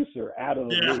producer, out of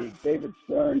the league. David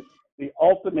Stern, the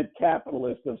ultimate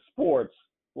capitalist of sports,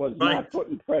 was not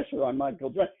putting pressure on Michael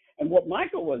Jordan. And what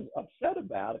Michael was upset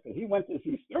about, because he went to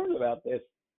see Stern about this,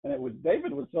 and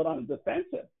David was sort of on the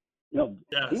defensive.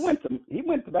 He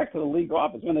went back to the league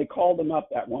office when they called him up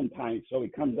that one time. So he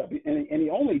comes up, and he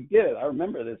only did it. I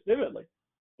remember this vividly.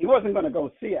 He wasn't going to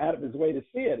go see it out of his way to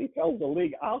see it. He tells the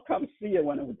league, I'll come see it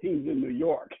when the team's in New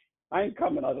York. I ain't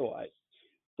coming otherwise.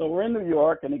 So we're in New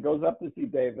York, and he goes up to see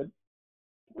David,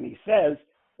 and he says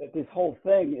that this whole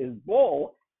thing is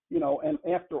bull, and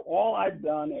after all I've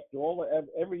done, after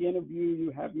every interview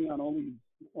you have me on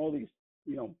all these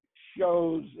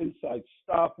shows, inside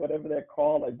stuff, whatever they're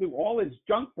called, I do all this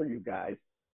junk for you guys,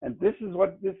 and this is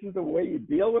the way you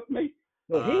deal with me?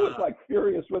 So he was like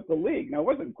furious with the league. Now, I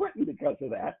wasn't quitting because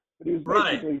of that, but he was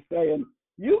basically saying,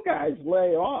 you guys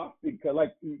lay off, because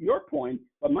like your point,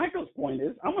 but Michael's point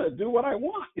is, I'm going to do what I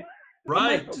want.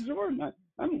 Right. Michael Jordan,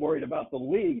 I'm worried about the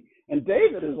league. And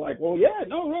David is like, well, yeah,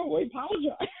 no, we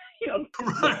apologize.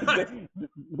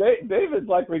 David's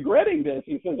like regretting this.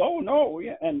 He says, oh, no.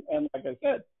 Yeah. And like I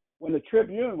said, when the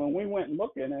Tribune, when we went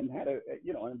looking and had an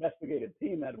investigative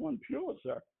team that won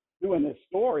Pulitzer, doing this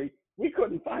story, we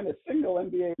couldn't find a single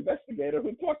NBA investigator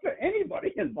who talked to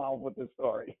anybody involved with this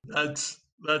story.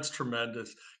 That's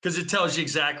tremendous, because it tells you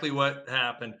exactly what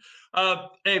happened.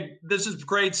 Hey, this is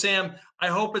great, Sam. I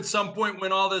hope at some point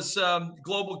when all this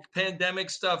global pandemic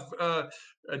stuff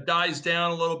dies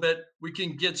down a little bit, we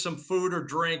can get some food or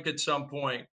drink at some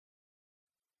point.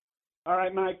 All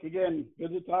right, Mike, again,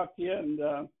 good to talk to you,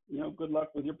 and good luck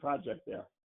with your project there.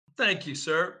 Thank you,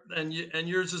 sir, and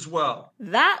yours as well.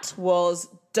 That was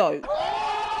dope.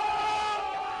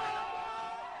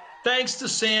 Thanks to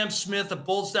Sam Smith of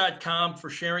Bulls.com for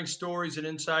sharing stories and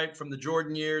insight from the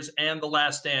Jordan years and The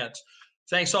Last Dance.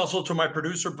 Thanks also to my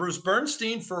producer, Bruce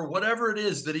Bernstein, for whatever it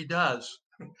is that he does.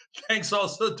 Thanks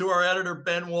also to our editor,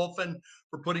 Ben Wolfen,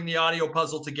 for putting the audio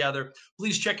puzzle together.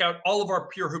 Please check out all of our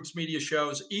Pure Hoops media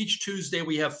shows. Each Tuesday,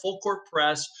 we have Full Court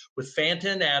Press with Fanta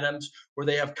and Adams, where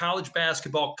they have college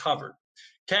basketball covered.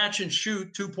 Catch and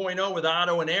Shoot 2.0 with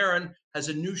Otto and Aaron has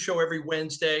a new show every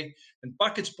Wednesday. And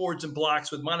Buckets, Boards, and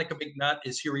Blocks with Monica McNutt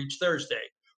is here each Thursday.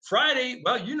 Friday,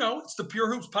 well, it's the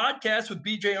Pure Hoops podcast with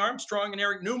BJ Armstrong and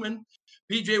Eric Newman.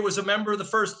 BJ was a member of the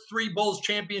first 3 Bulls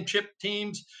championship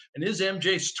teams, and his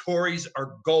MJ stories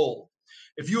are gold.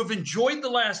 If you have enjoyed The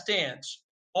Last Dance,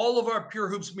 all of our Pure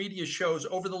Hoops media shows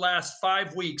over the last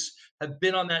 5 weeks have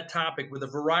been on that topic with a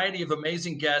variety of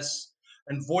amazing guests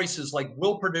and voices like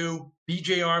Will Perdue,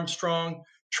 BJ Armstrong,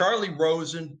 Charlie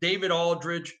Rosen, David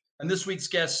Aldridge, and this week's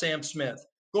guest, Sam Smith.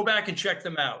 Go back and check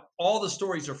them out. All the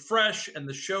stories are fresh and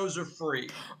the shows are free.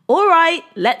 All right,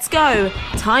 let's go.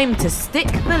 Time to stick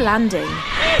the landing.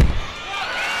 Hey!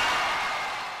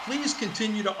 Please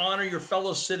continue to honor your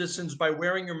fellow citizens by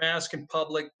wearing your mask in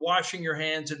public, washing your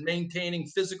hands, and maintaining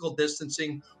physical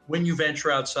distancing when you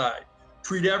venture outside.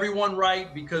 Treat everyone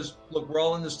right because, look, we're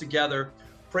all in this together.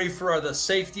 Pray for the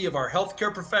safety of our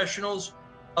healthcare professionals,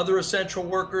 other essential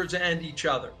workers, and each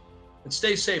other. And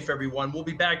stay safe, everyone. We'll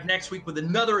be back next week with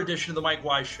another edition of The Mike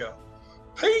Wise Show.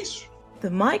 Peace! The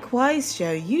Mike Wise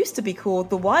Show used to be called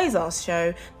The Wise Ass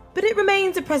Show, but it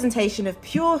remains a presentation of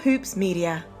Pure Hoops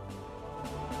Media.